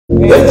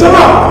Lift them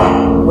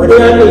up where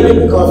they are needed,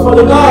 because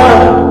Father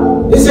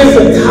God, this is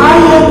a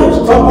tired and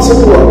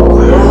troublesome world.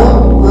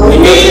 We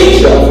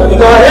need you, Father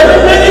God, every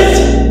minute,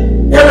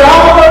 every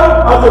hour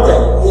of the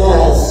day.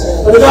 Yes.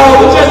 Father God,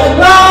 we just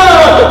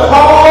love to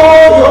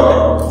call your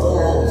name.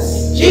 Yes.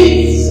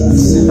 Jesus.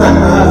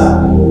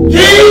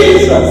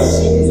 Jesus.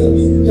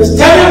 Just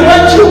tell him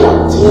what you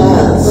want.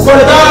 Yes.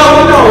 Father God,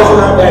 we know it's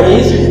not that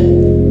easy.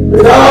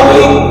 But God,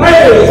 we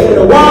praise for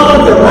the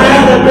ones that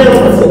have been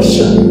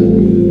affliction.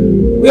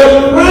 We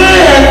are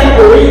praying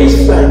for Reed's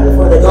family,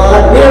 for the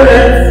God, near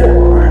and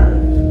far.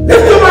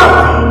 Lift them up.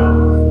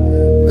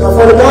 Because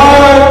for the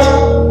God,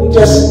 it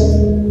just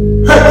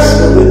hurts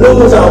when we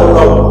lose our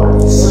loved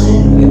ones.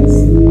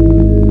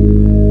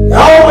 They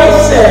always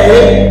say,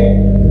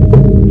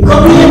 you're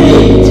going to be in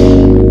need.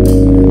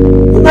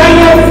 You might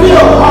not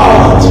feel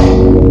hard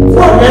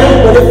for a minute,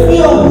 but it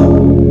feels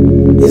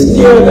it's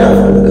still there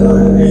for the God.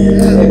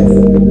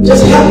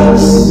 Just help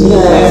us.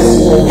 Yes.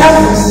 Help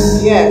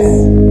us. Yes.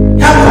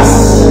 Help us.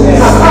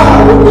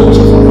 We need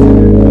you.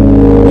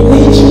 We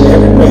need you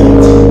every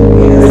minute.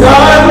 And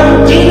God, we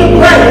continue to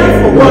pray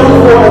for one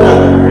for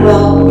another.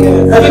 Well, yes.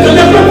 And we can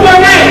lift up your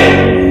name.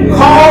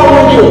 Call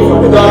on you,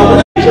 Father God. We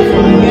need you,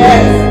 Father.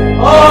 Yes.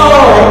 Oh,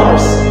 have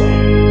mercy.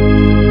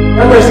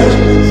 Have mercy,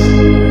 Jesus.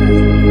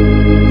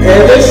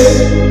 And this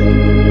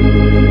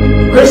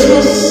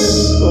Christmas,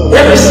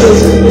 every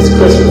season is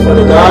Christmas,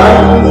 Father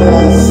God.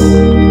 Yes.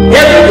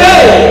 Every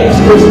day is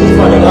Christmas,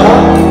 Father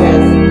God.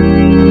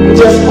 We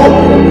just hope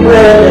and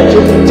pray that you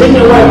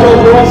continue to watch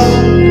over us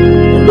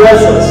and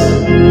bless us.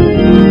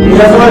 We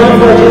have all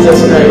for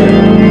Jesus' name.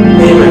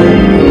 Amen.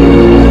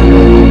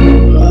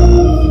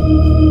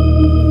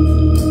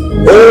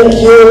 Thank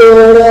you,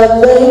 Lord, I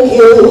thank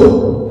you.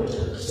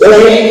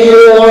 Thank you,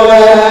 Lord, I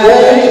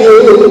thank you.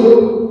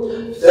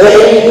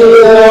 Thank you,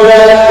 Lord, I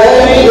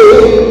thank you.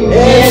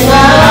 In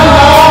my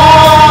heart.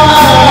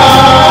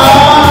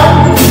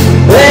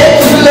 Thank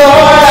you,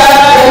 Lord, I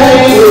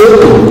thank you.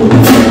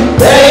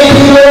 Thank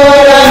you,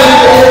 Lord, I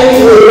thank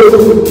you.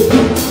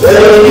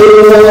 Thank you,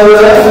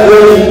 Lord, I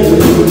thank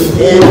you.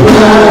 In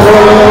my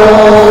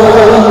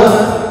heart.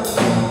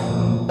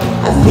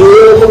 I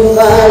feel the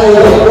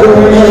fire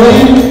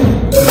burning.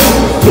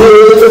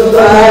 Feel the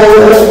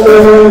fire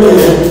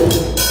burning.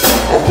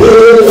 I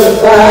feel the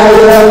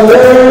fire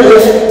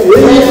burning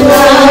in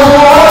my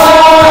heart.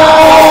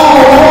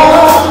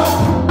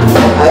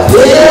 I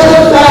feel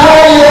the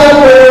fire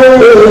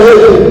burning.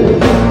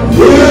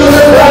 Feel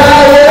the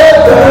fire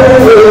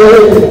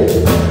burning.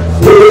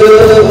 Feel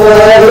the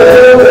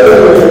fire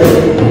burning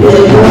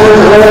in my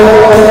heart.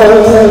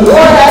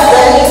 Lord, I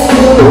thank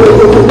you.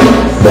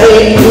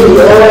 Thank you,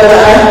 Lord,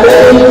 I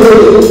thank you.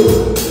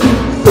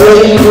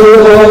 Thank you,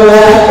 Lord,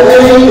 I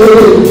thank you.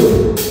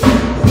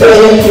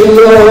 Thank you,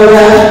 Lord,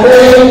 I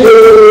thank you.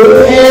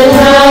 In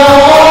my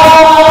heart.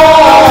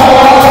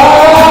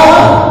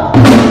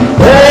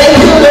 Thank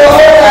you,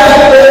 Lord, I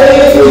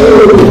thank you.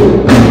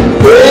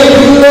 Thank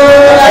you,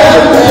 Lord, I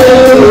thank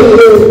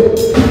you.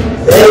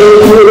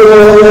 Thank you,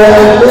 Lord, I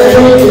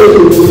thank you.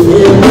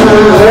 In my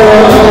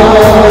heart.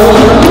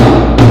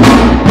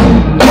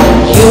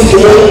 You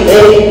can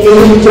make me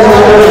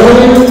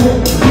down.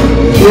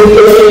 You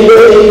can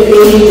make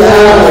me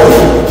down.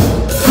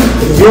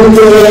 You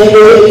can make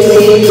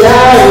me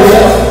down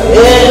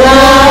in my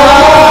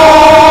heart.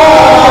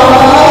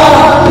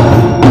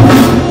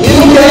 You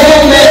can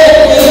make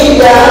me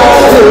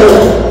down.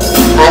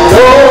 I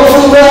know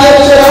too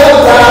much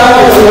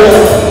about you.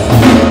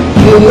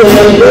 You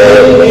can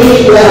make me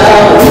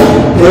down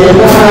in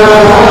my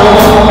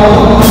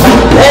heart.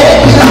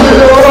 Thank you,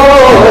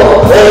 Lord.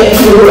 Thank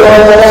you,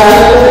 Lord.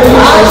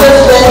 I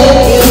just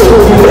thank you.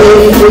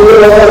 Thank you,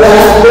 Lord. I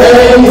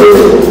thank you.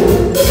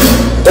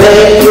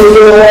 Thank you,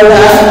 Lord,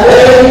 I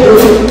thank you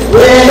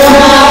in my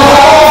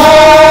heart.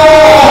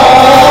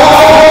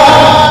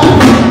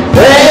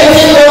 Thank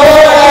you,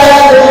 Lord,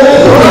 I thank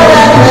you.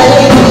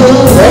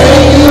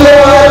 Thank you,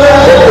 Lord,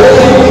 I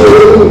thank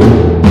you.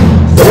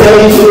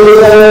 Thank you,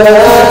 Lord,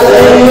 I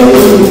thank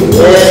you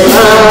in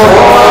my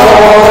heart.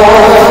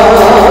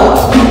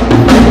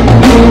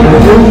 You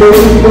can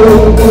make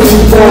me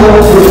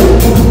down.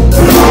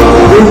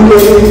 You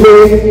can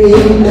make me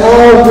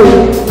down.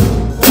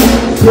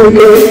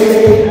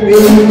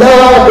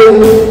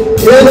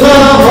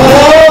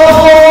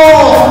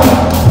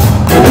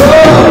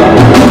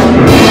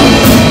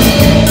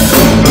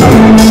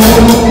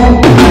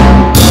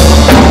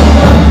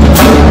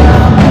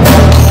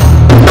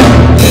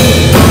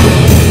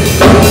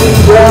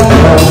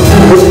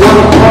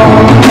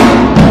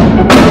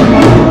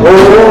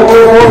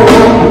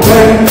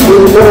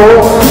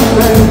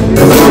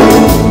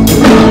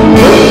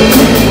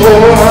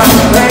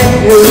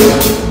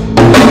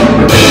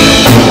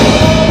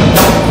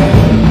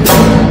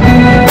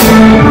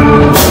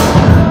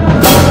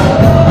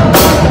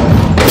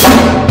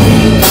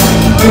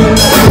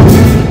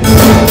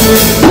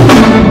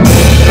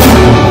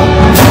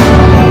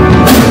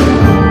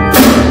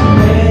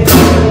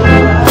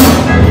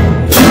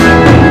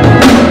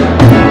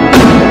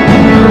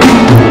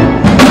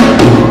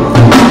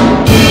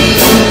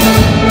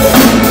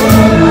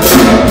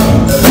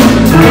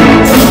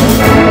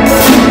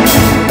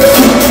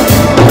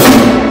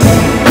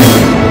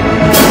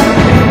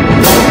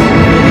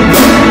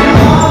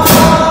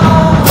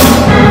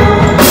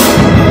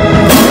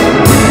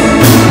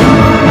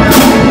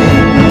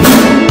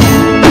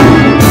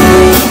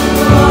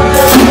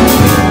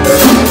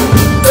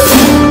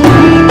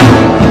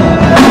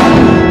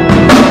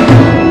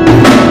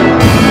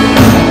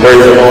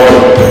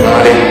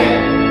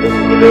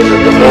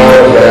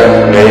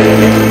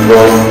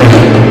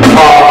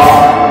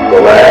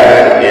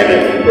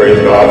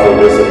 praise God for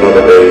this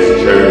another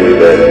day's journey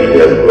that He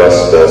has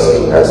blessed us,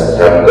 He has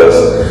kept us,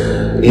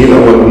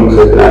 even when we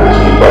could not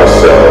keep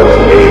ourselves.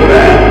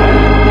 Amen.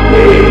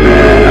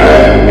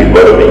 Amen. We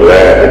better be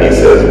glad that He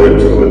says we're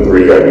 2 or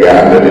 3 are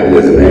gathered in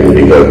His name,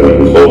 because we're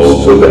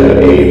close to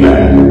that.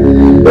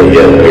 Amen. But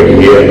yet we're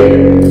here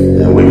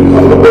and we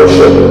come to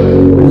worship.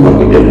 We come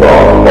to give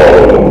God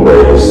all the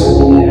praise,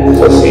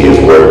 because He is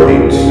worthy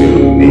to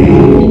be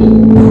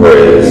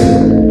praised.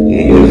 He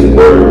is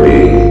worthy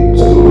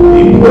to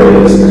be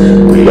praised.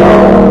 We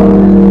are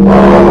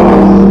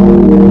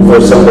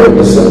first Sunday in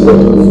December.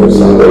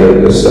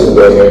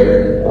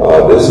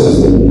 This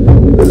is the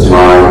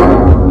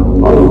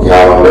time on the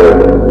calendar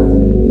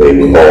they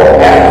call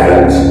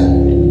Advent,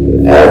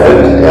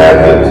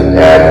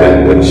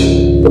 which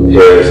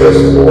prepares us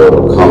for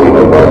the coming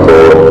of our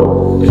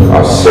Lord,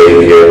 our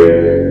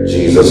Savior,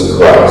 Jesus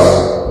Christ.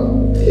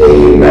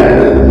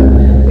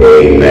 Amen.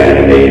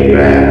 Amen.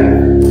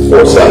 Amen.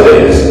 4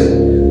 Sundays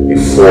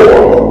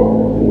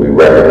before, we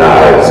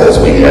recognize, as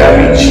we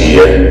have each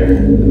year,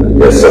 I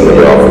guess some of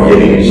y'all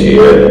forget each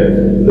year,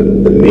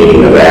 the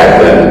meaning of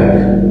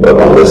Advent, but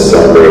on this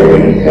Sunday we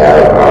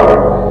have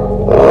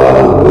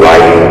our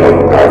lighting of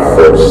our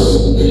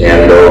first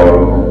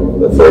candle,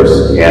 the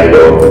first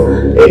candle.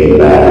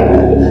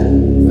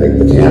 Amen. Like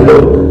the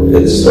candle,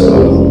 it's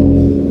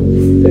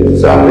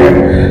on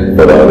there.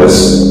 But on this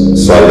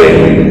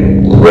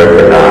Sunday we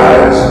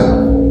recognize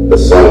the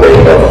Sunday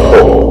of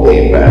hope.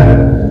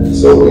 Amen.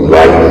 So we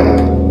light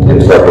in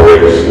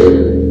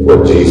preparation for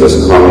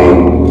Jesus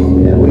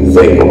coming, and we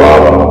think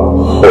about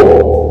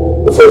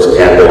hope. The first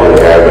candle on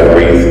the Advent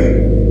wreath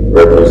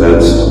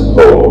represents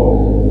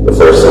hope. The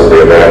first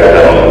Sunday of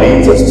Advent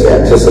leads us to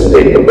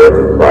anticipate the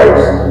birth of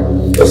Christ,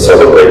 to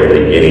celebrate the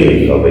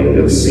beginning of a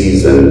new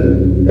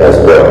season as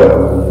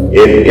well.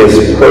 It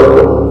is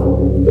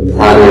purple, the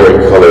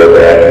primary color of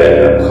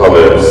Advent, a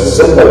color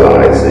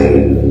symbolizing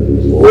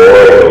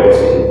royalty,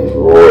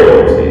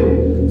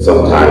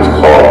 sometimes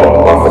called a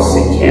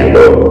prophecy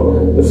candle.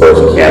 The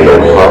first candle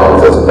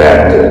harkens us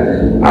back to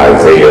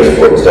Isaiah's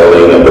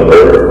foretelling of the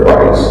birth of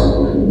Christ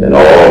and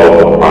all of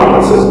the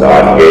promises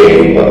God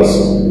gave us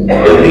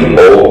in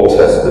the Old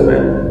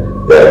Testament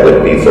that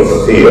would be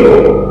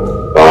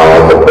fulfilled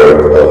by the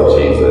birth of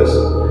Jesus.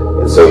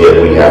 And so yet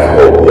we have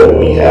hope, in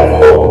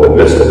the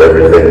midst of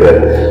everything that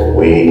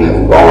we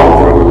have gone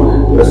through, in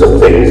the midst of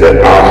things that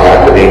are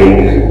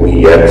happening, we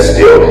yet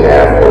still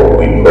have hope.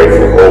 We pray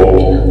for hope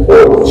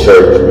for the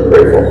church, we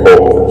pray for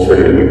hope for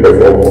Trinity, we pray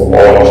for hope for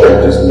all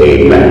churches.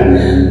 Amen.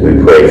 We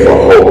pray for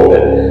hope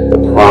that the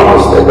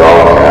promise that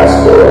God has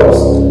for us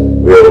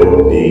will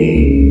be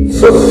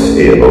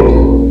fulfilled.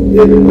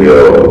 It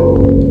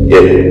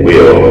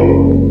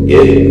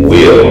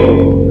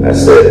will. I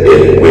said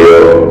it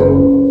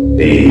will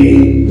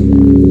be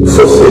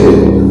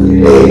fulfilled.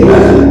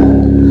 Amen.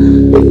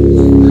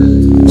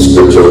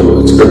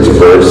 Scripture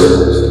verse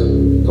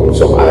comes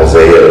from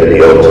Isaiah in the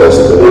Old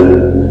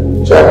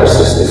Testament, chapter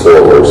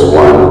 64, verse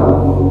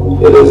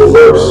 1. It is a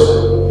verse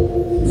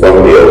from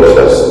the Old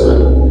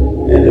Testament,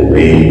 and it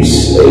reads,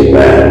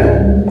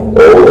 Amen.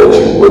 Oh, that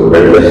you would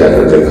rend the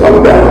heavens and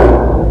come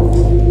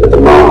down, that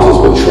the mountains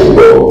would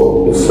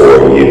tremble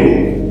before you.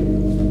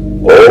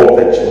 Oh,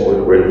 that you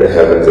would rend the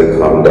heavens and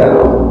come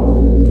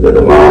down, that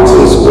the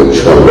mountains would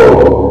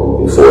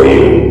tremble before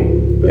you.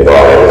 May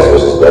God add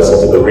His blessing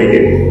to the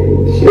reading,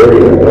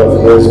 hearing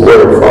of His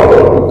word,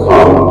 Father. We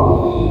come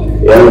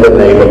in the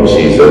name of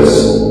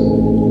Jesus.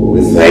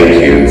 We thank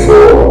you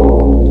for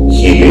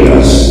keeping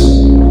us.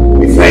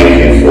 We thank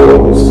you for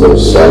this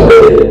first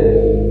Sunday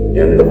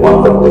in the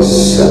month of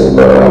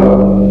December.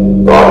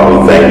 God, we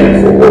thank you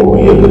for what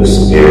we have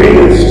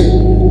experienced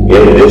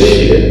in this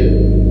year.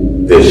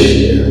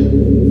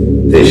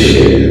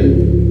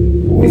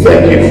 We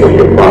thank you for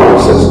your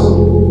promises.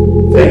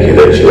 Thank you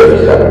that you have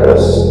kept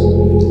us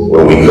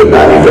when we could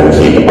not even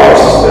keep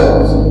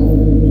ourselves.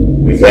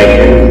 We thank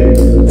you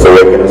for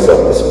waking us up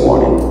this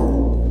morning.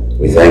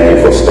 We thank you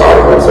for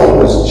starting us on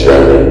this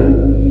journey.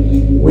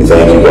 We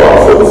thank you, God,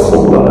 for the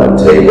food on our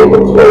table, the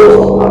clothes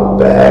on our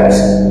backs.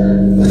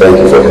 Thank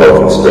you for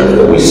health and strength,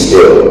 that we're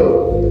still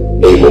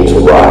able to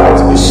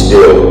rise, we're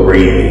still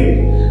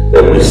breathing,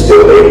 that we're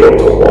still able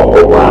to walk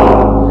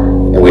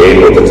around, and we're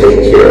able to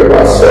take care of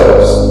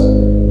ourselves,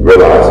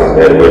 realizing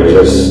that we're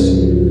just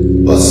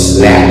a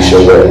snatch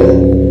away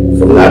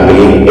from not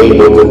being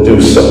able to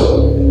do so.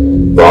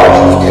 God,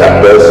 you've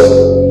kept us,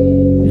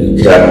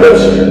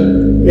 you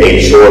made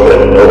sure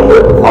that no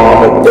harm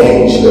or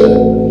danger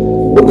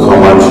will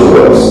come unto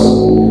us.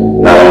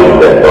 Not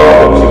only that,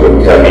 God, but you have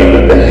kept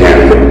even the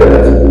hand of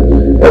death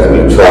as we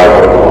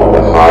travel along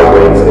the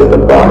highways and the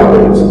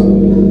byways.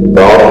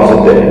 God,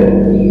 today,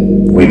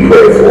 we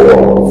pray for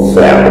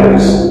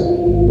families.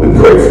 We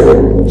pray for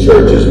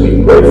churches. We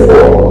pray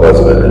for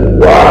husbands and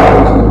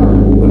wives.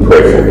 We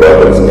pray for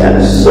brothers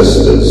and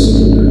sisters.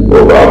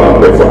 Oh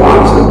God, we pray for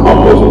aunts and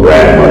uncles,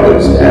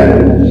 grandmothers and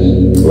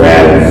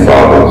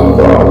grandfathers,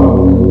 God.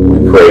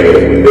 We pray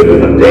that we live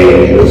in a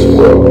dangerous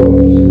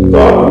world.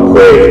 God, we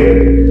pray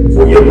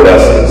for your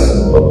blessings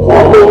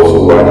upon all those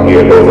who are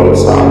here, those on the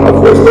sound of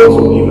voice, those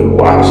who are even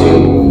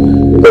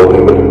watching, Lord,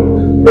 we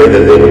would pray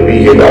that they would be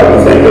here, God.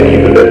 We thank that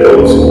even that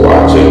those who are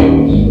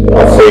watching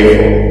are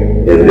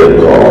faithful in their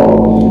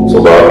call.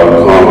 So, God, we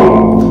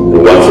come,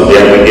 and once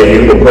again, we give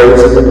you the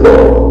praise and the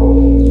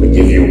glory. We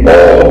give you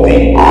all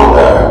the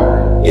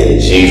honor. In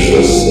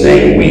Jesus'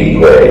 name we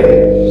pray.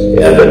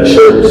 And the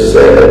church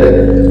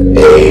said,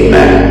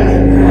 Amen.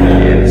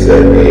 And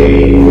said,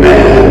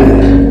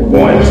 Amen. We're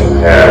going to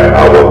have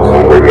our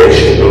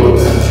congregational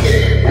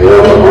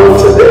hymn on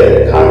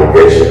today.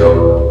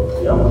 Congregational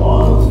hymn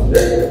on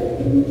today.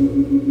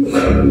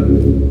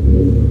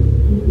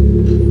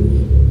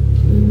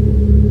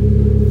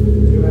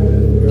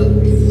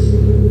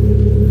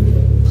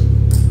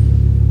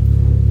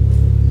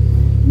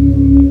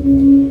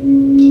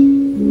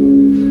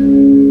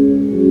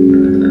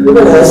 We're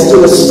going to ask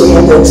you to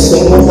stand and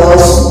sing with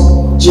us,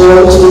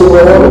 Joy to the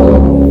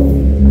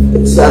World.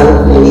 It's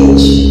on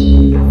page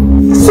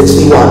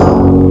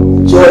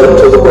 61. Joy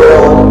to the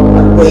World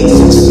on page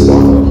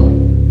 61.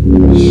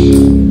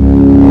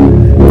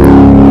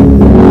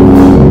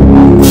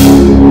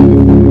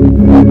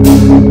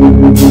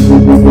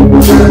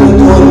 We're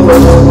doing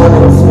verses 1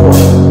 and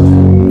 4.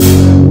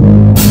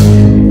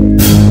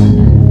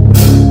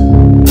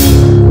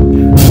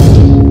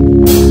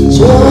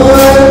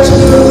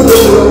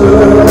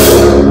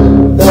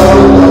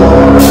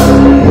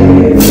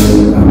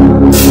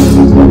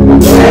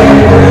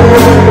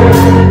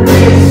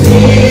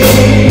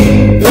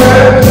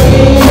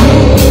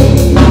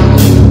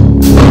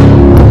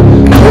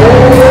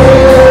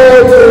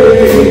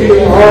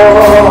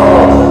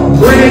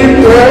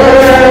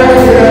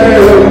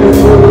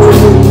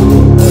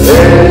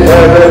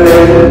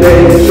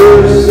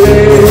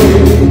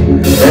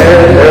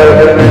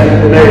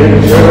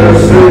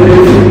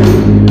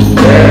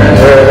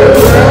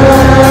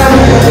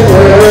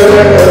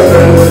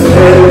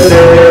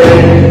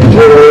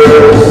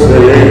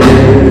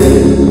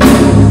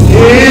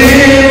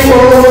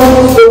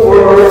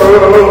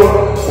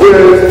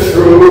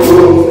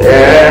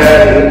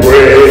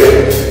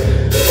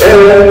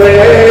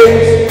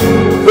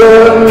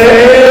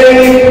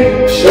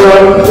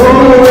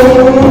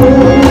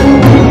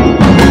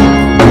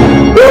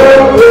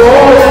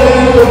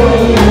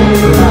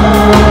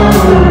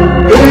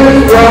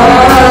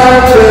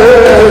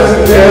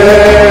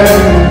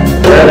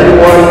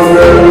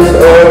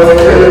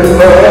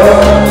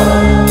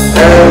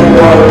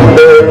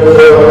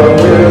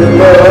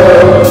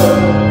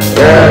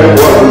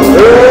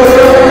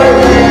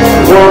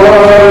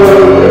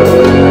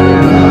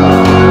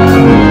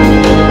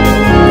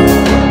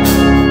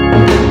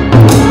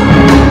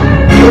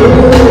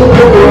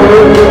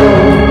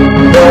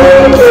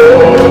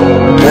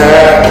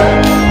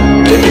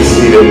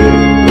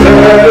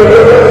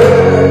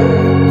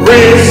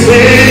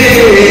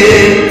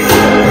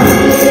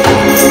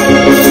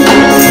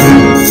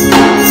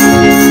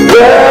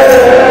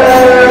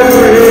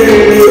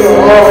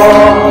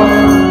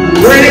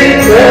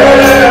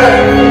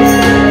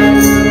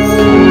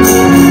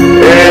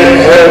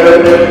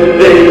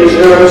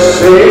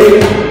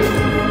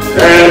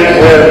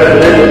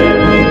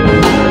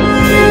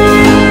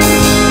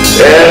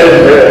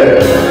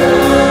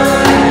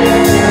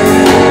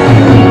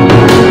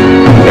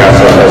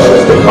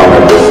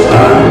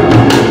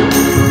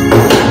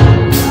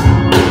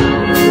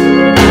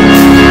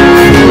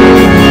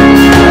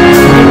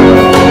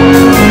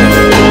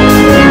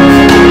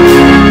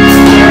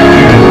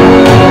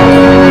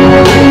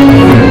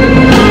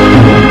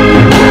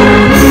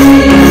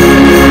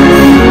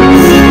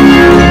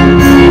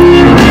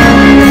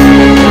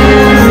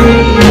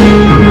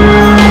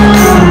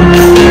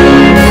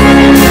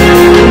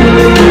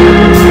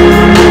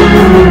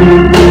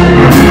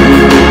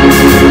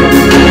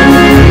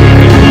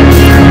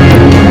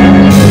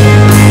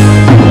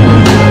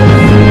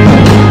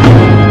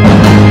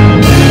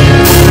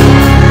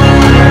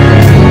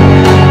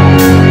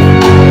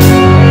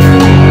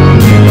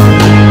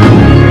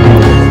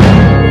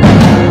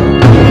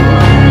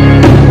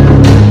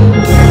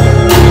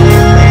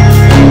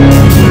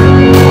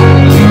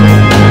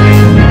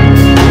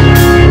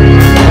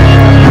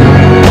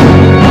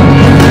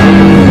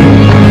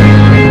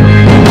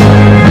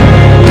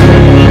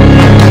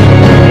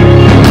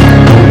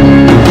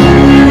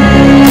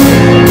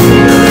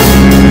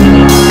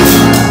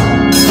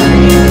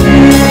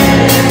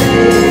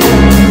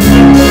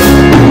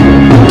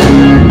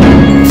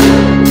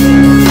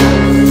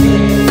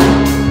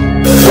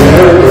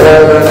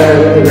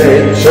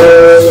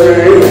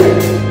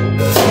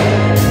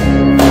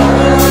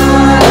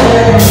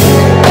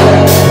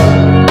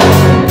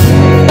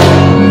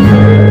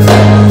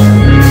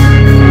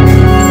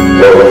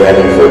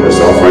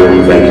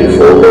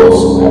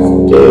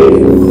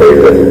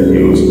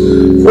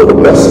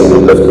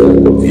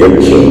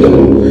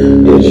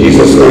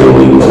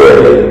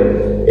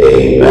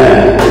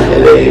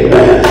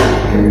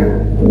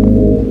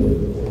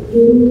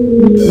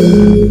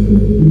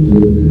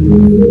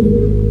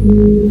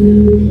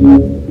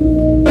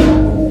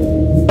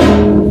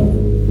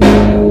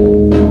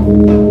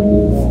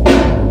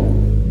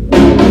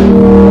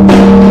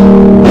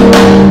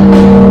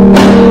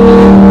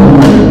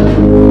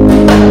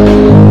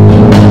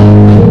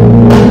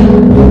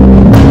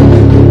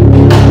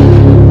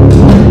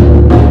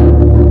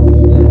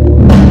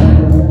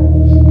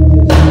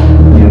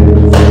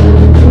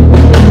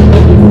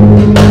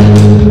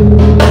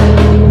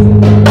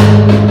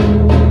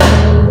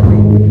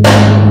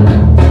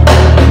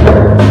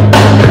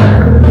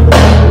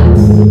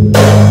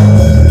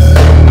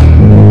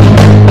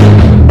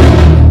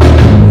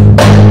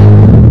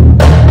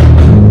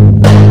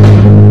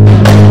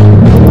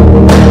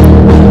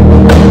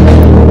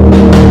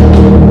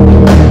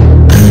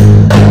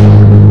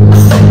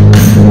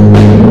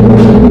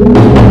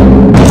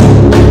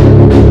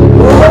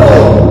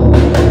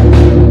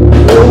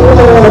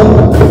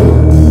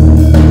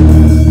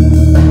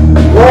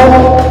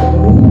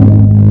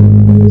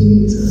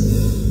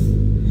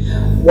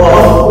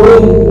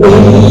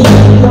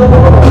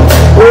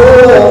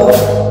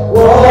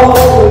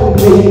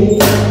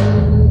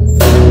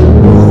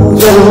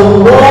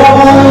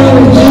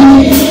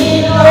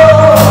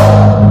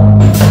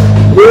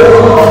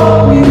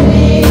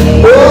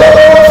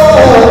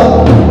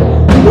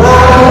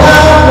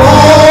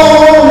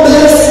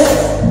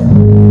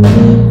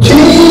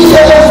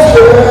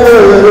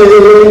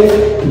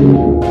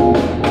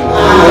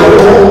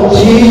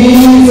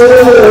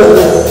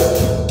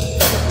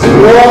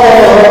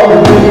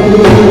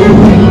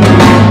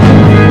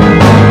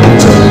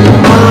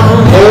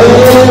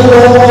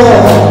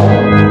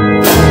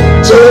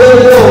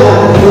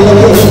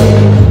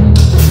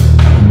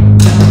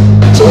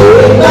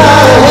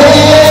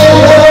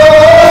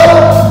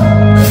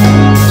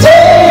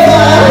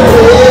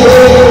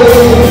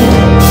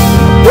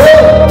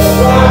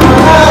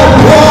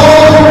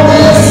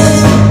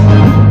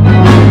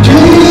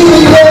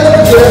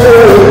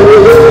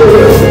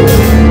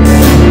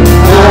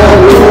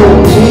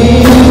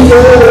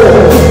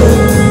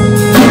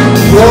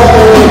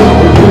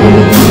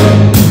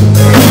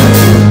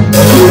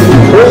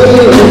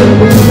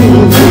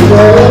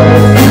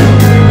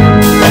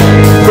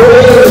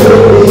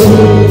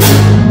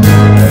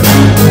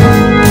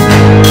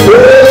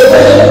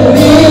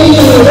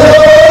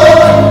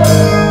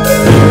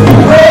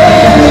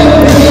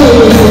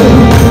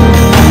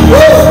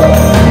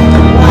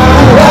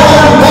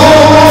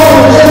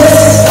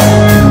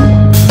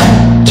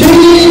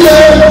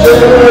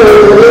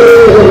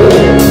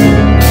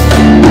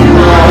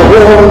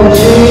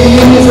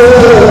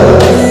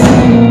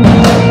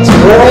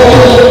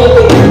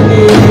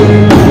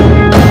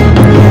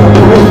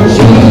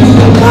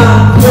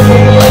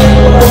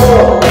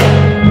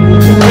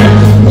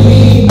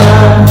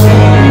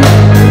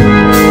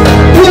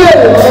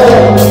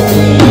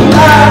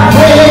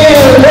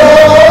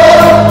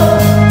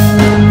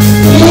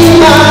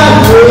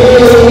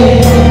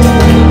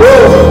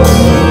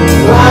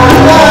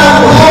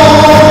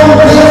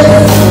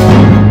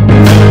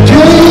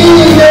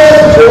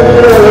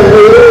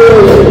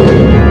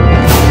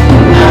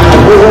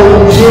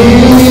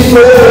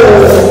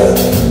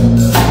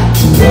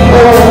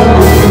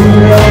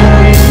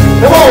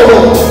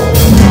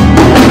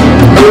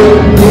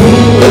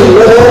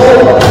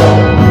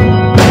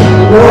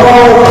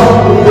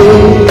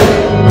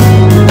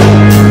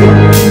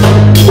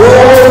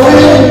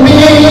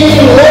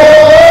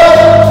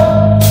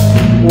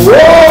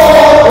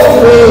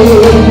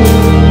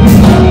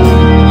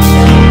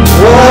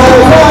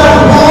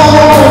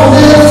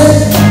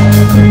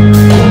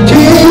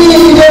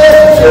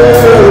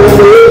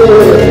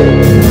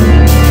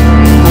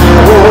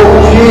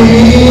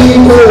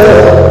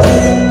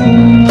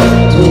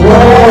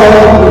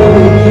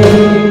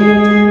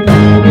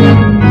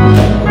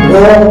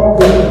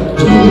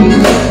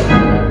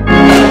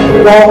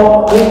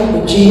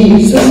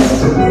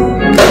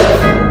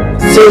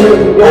 Say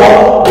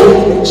walk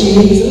with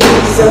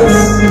Jesus.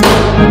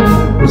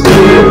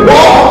 Say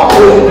walk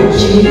with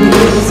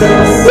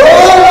Jesus. Oh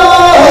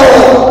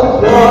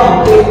Lord,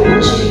 walk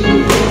with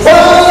Jesus. Oh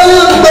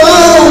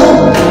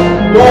Lord,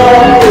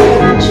 walk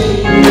with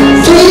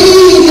Jesus.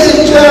 Jesus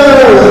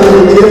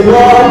journey,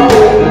 walk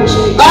with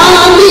Jesus.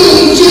 I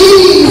need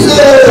Jesus.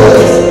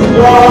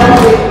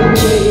 Walk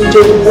with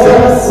Jesus.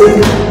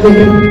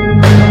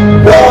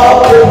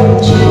 Walk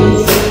with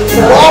Jesus.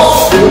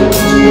 Walk with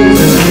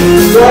Jesus.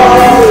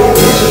 Walk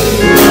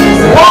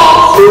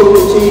with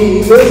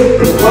Jesus.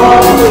 Walk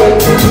with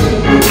Jesus.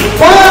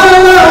 Walk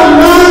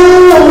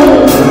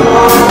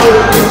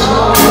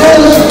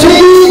with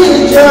Jesus.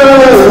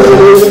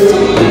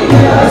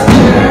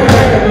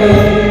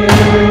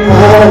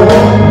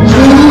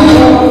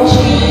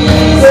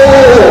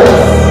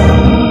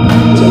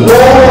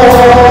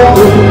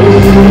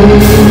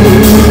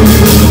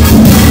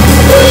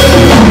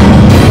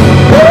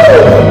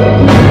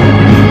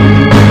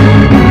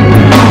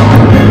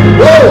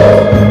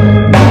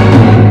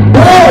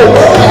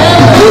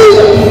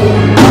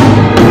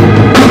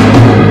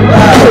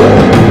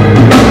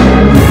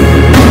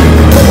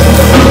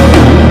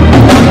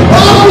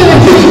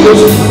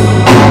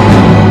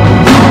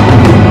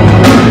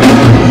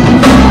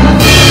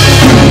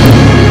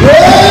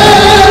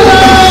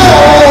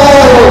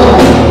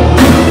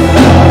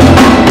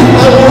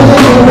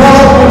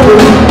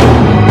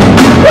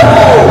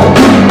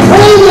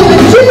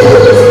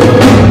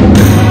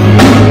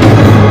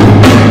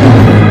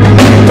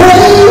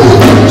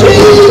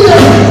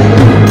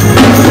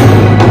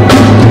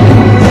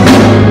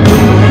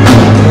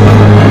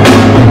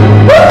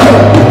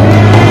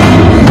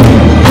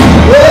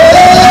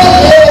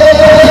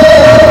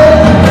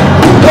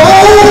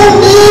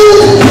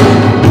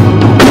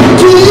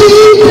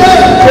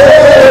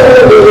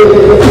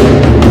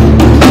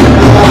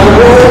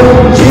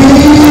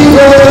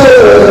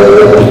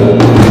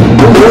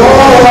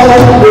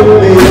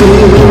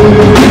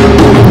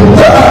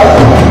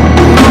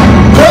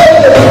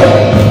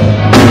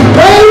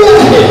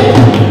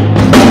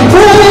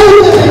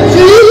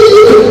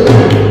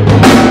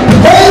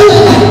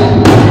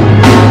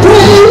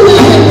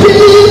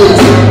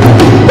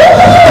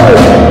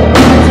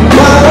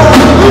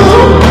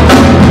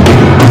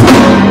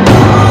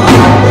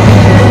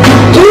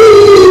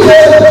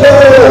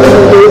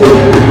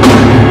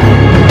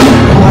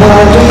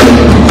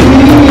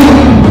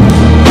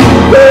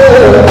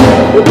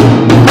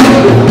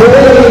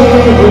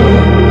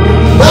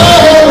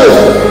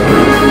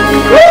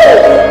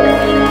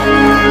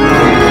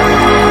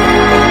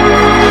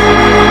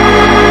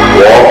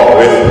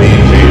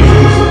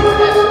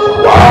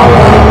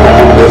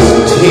 Follow this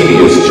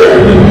Jesus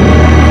journey.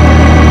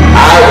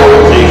 I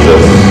want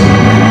Jesus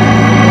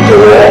to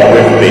walk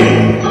with me.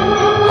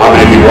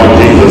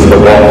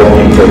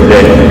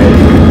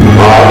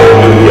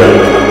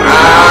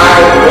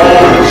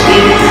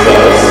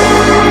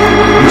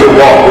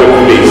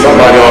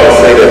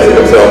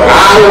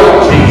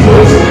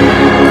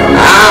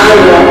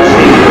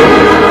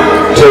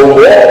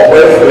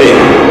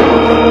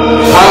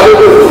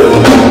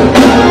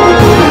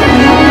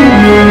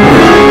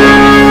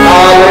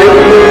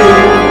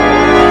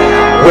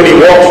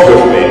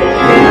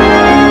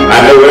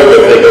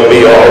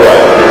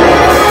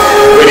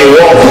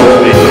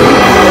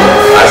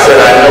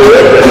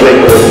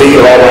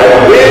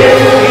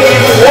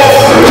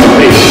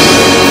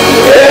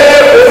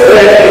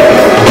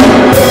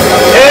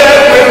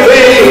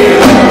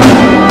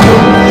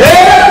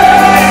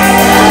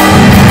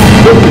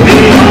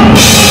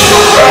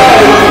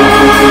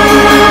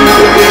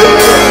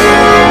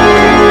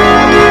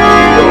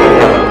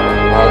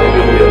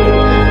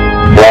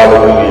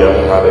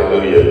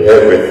 Hallelujah,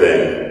 everything.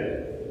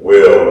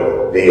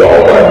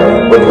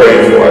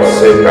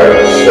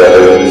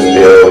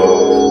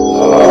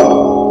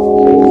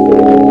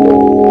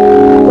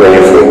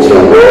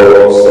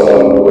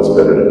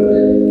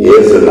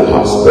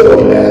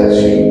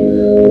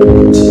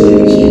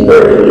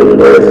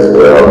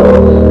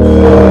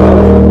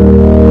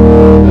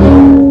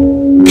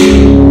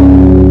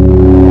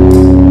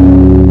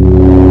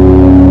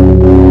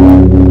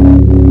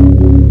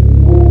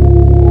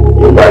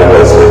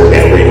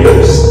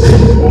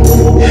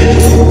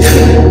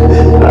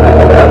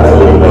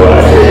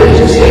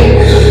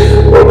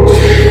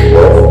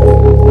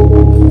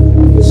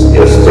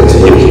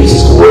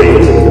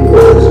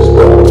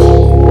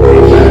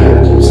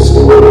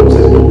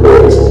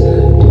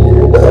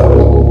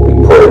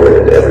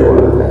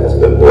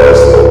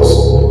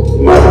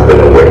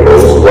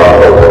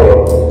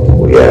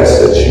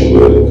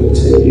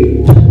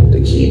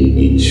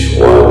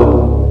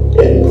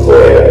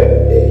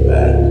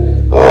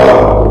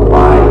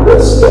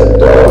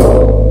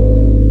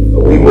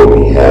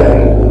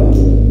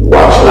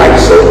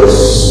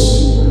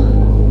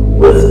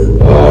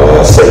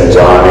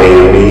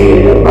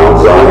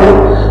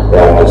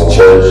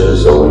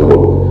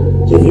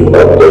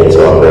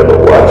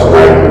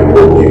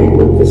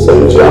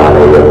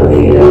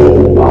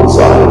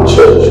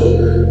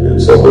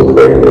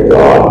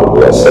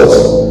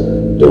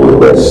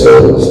 doing that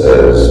service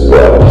as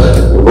well.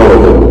 We're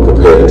going to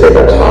prepare to take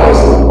our tithes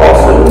and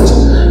offerings.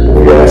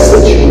 We ask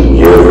that you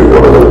give. We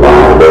want to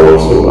remind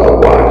those who are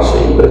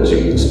watching that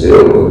you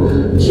still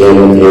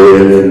can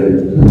give.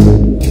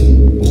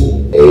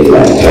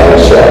 Amen.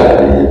 Cash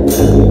App,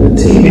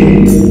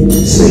 TV,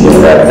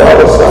 seeing that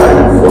dollar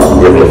sign from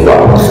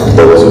Givelify.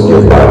 Those who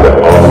give by their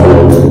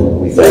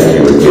offering, we thank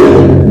you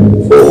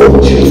again for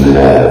what you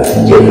have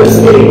given.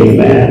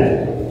 Amen.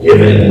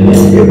 Giving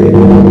and giving.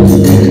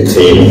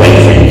 Continue. Thank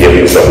you for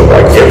giving. Some of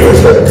our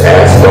givers have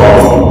passed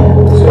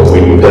on, so we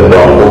depend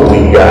on what we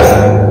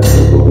got.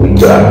 We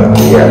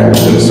have to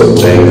do some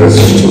things. Let's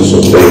just do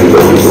some things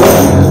that we want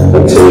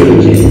to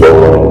continue to keep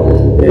going.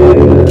 In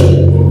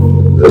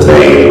the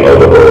name of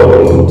the Lord,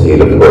 we continue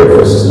to pray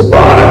for Sister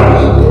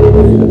Bonnie.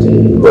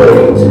 Continue to pray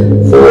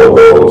for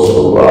those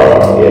who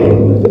are in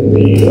the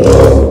need of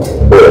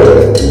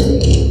prayer.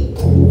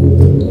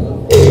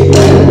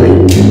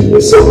 Amen.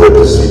 It's so good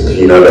to see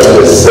Peter. That's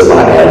just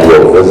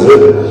semi-annual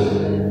visit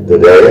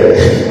today.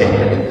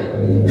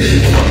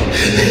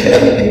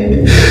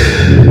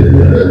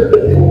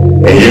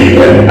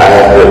 And I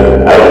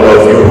don't know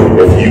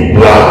if you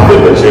blocked it,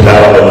 but you're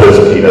not on the list,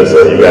 Peter, so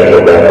you got to go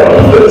back on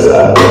the list.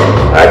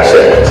 I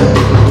checked.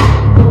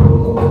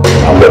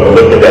 I'm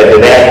looking at the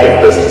active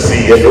list to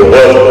see if it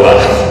was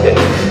blocked.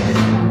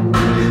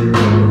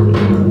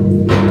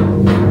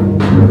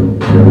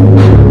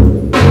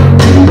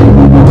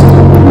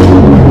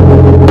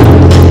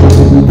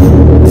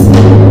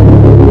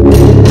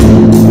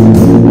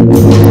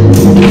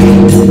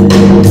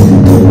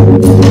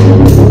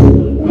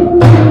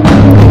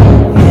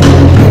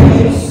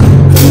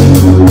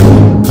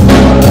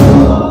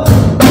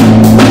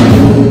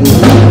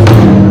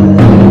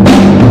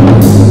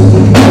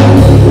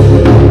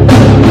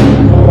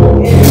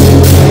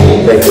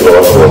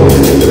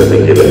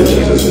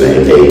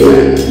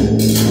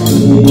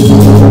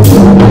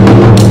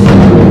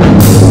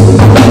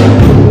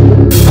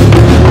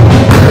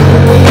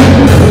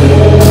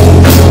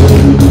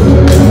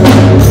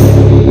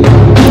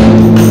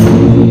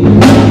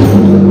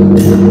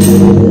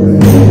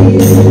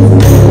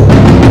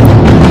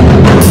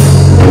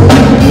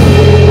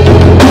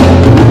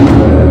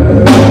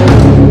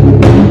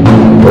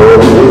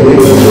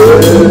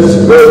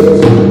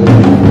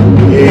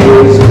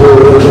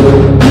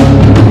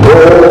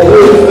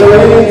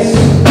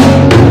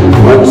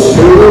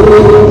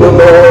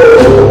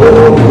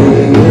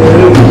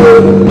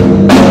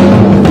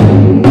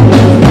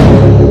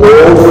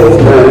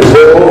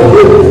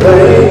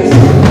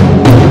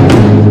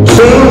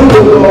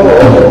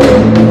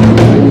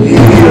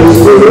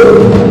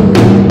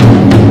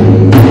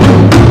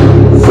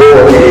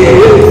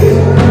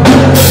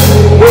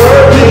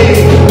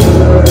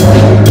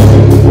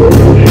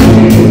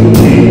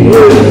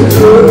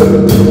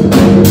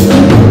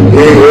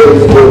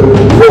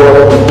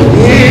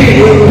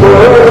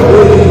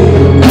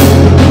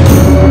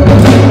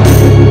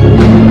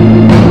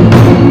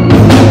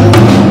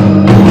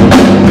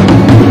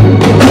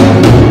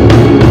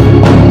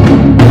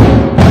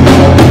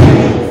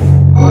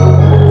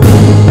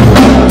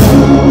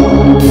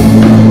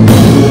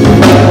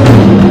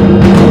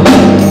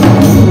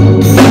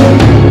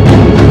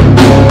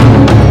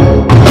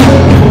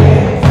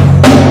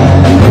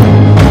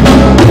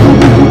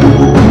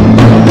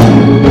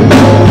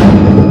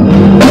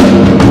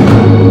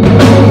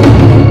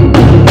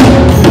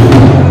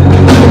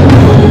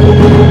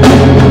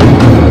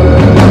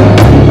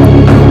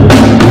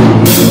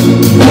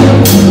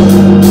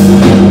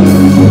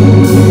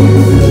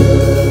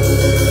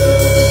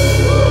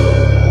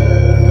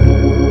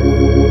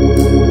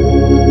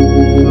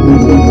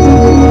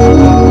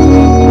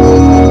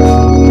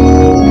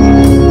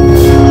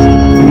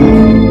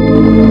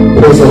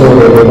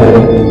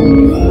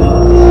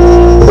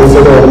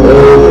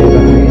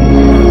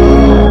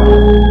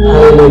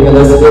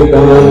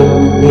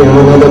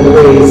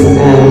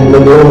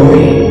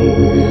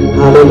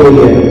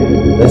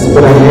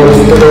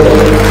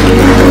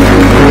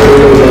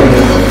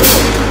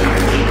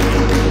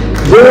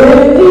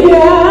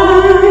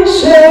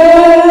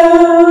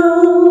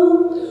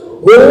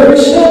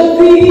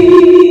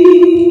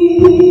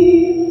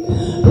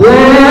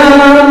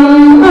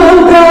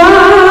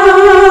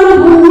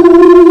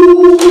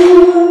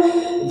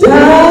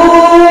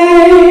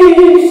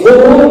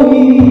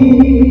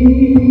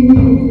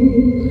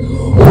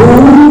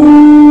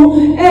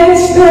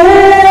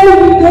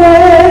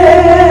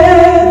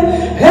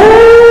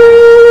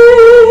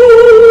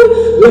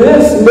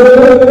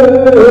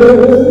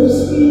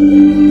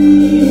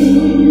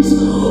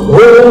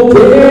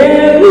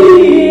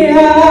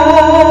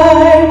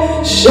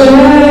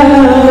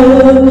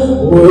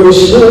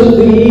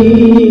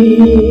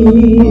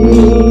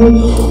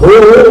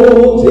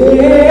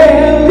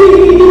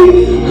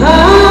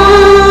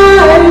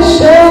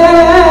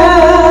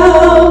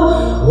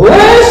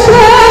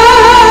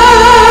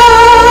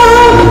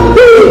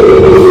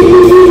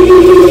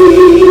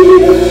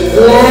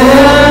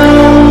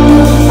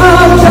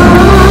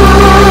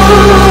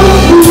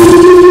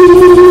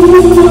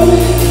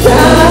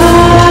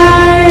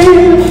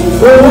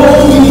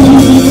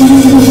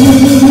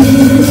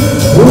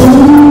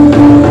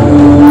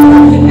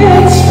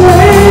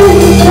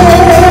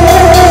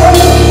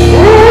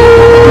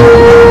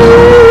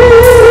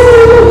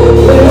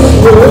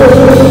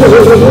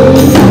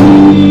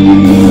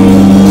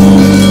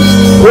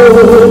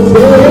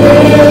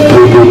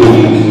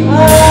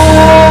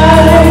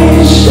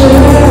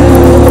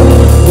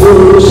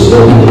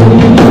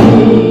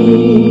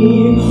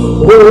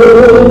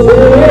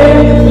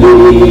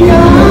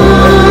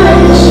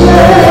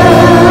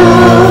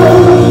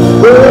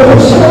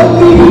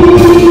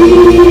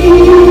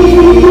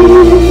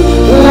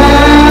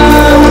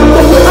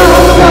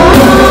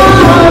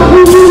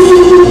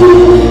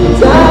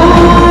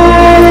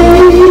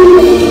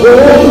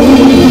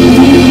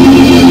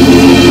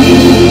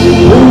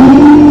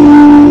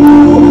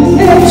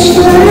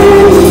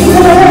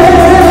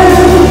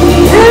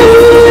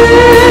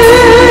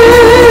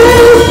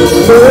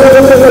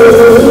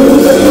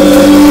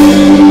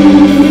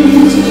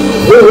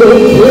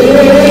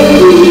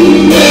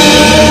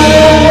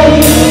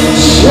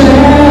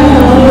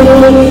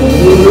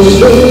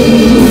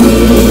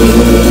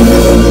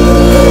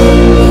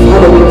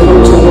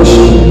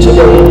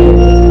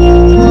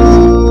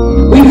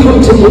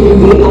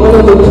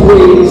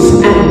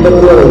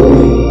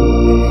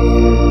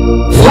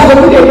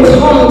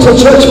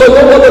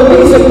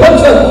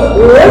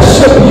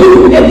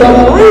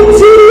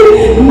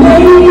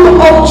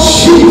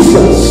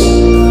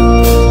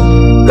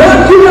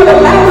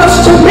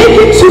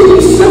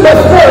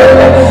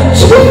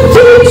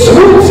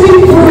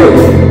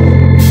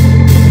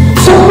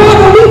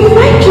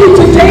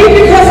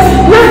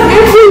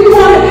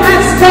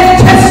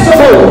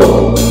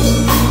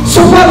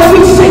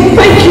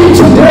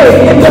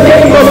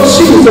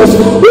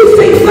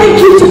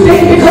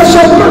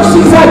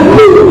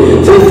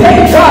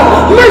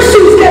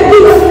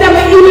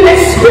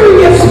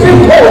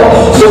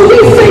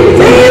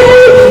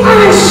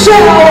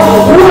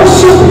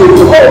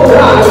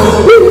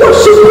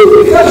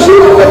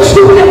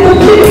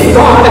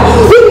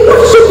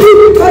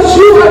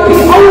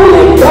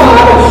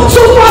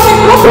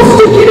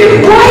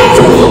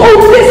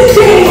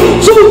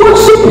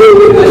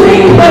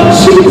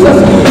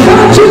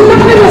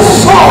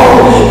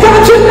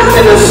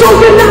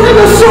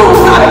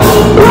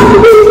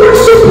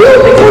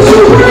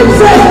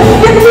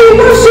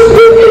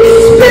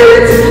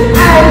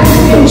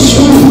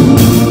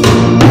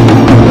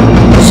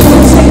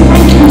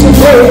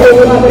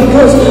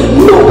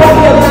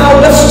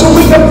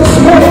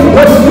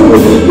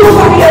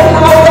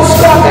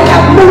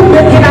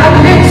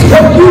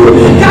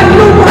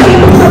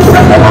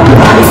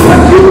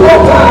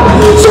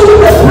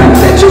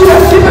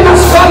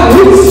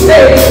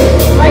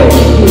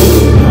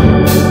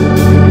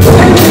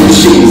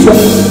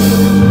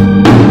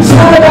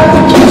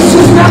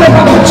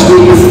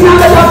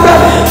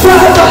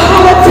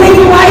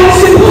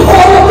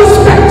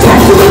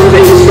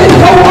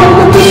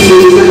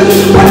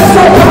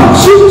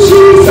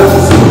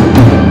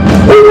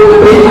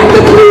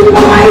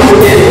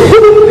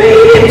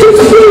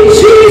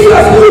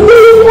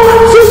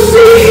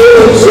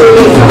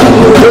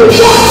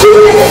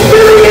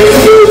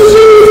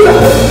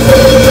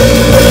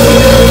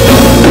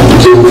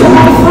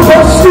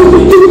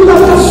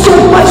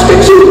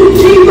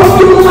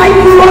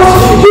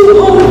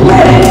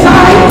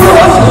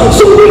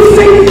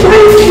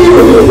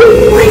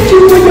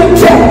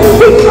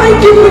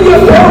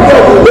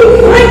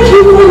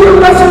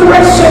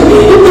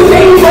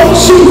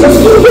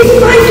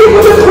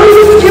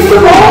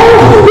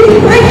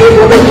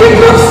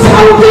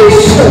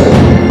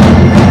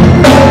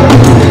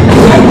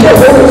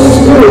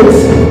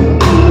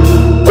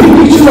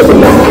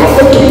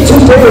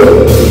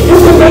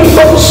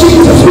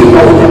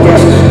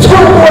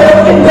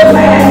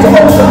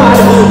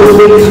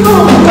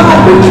 come, God,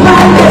 with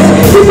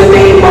gladness. In the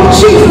name of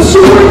Jesus,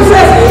 your word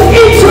says,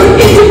 enter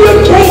into your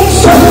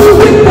gates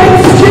with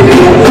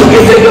thanksgiving,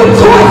 into your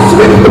courts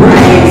with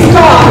praise,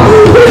 God.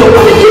 We don't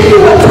want to give you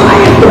a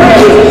tired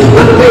praise,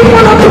 but we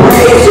want to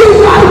praise you,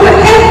 God, with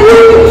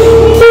every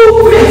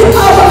movement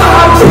of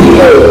our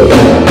being.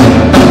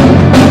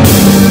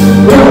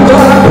 Well,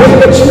 God, I pray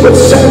that you would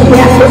set the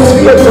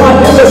atmosphere,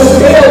 God, in the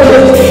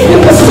stalemate, in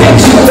the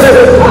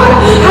sanctuary, God.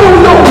 I don't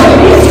know what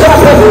it is, God,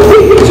 but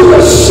we need you to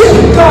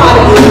shift, God,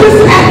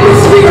 this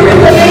atmosphere in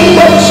the name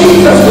of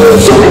Jesus.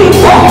 So many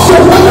thoughts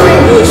are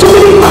wondering, so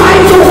many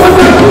minds are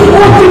wondering,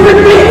 all different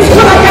things,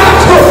 what I got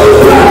to,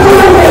 where I'm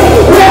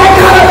going, where I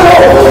gotta go,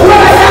 what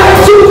I gotta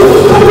do.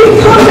 But we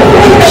come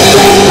today to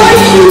say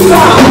thank you,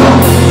 God.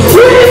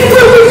 When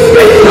will we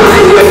spend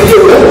time with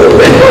you?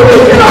 When will we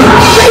get on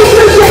our face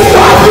and say,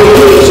 God, we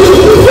need you?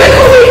 When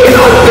will we get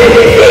on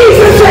bended knees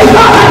and say,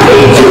 God, I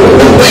need you?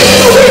 When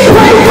will we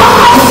pray for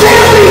our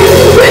families?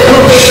 When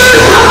will we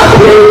learn how to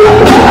plead the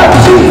blood of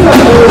Jesus?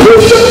 We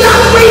should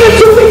not wait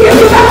until we get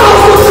to the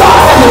house of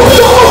God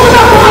to open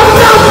up our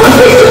mouth, but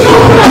we should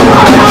open up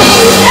our mouth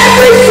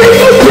every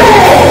single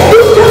day.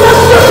 You tell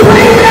us to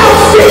pray without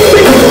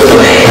ceasing.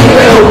 When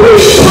will we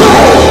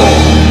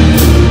pray?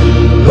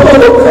 Oh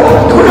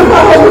God,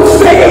 Grandma would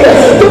say,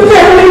 the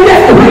family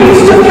that prays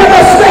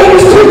together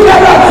stays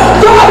together.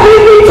 God, we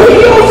need to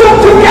use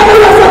up together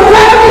as a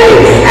family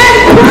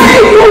and pray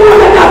for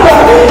one another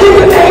in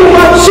the name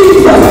of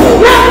Jesus.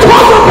 Not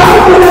talk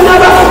about one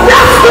another.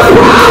 That's the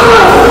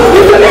problem.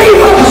 In the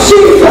name of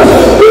Jesus,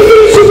 we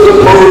need you to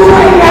move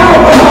right now,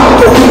 God.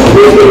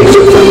 We need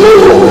you to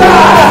move,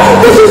 God.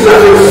 This is a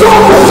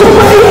result of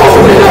somebody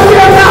opening up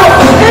their mouth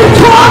and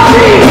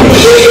talking.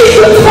 We need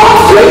to talk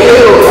to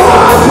you,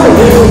 God.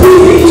 We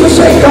need to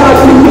say, God,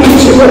 we need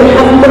you and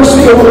have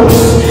mercy on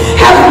us.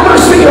 Have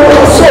mercy on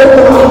us, oh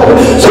God.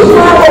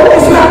 Tomorrow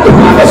is not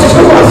promised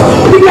to us.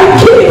 We got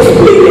kids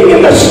bleeding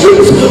in the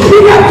streets. We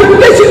got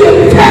division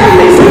in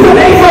families in the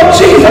name of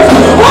Jesus.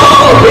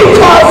 All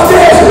because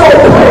there's no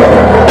prayer.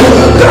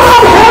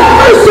 God, have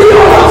mercy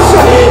on us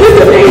in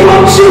the name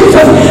of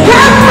Jesus.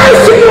 Have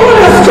mercy on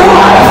us,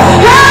 God.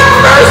 Have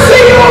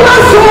mercy on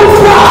us, oh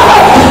God.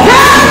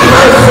 Have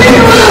mercy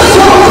on us,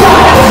 oh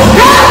God.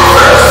 Have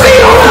mercy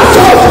on us,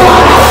 oh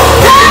God.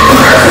 Have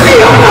mercy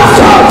on us,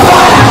 oh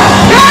God.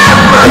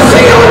 Have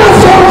mercy on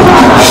us, oh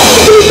God.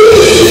 We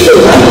need you.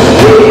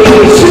 We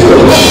need you.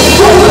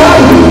 Oh God,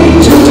 we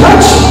need you.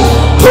 Touch.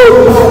 Oh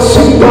God,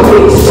 save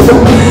bodies.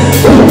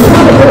 From the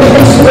crown of their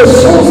heads to the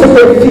soles of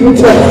their feet.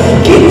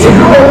 Get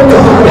down,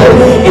 God,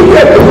 in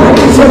their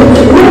bodies and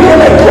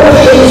regulate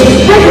organs,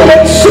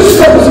 regulate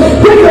systems,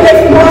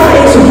 regulate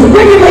minds,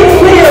 regulate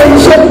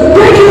limbs,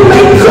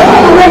 regulate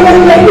God,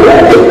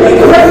 regulate.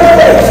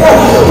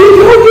 We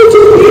don't need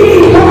to be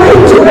a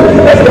mind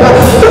regulator,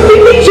 but we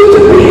need you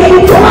to be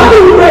a body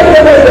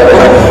regulator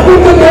in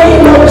the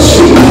name of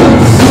Jesus.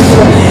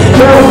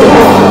 Now,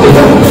 God,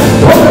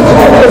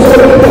 protocol has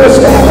already been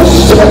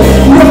established.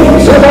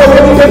 Names have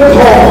already been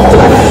called.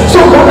 So,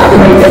 God, I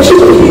pray that you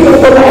would heal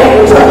the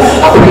land.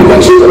 I pray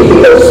that you would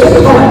heal sick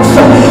hearts.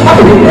 I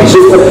pray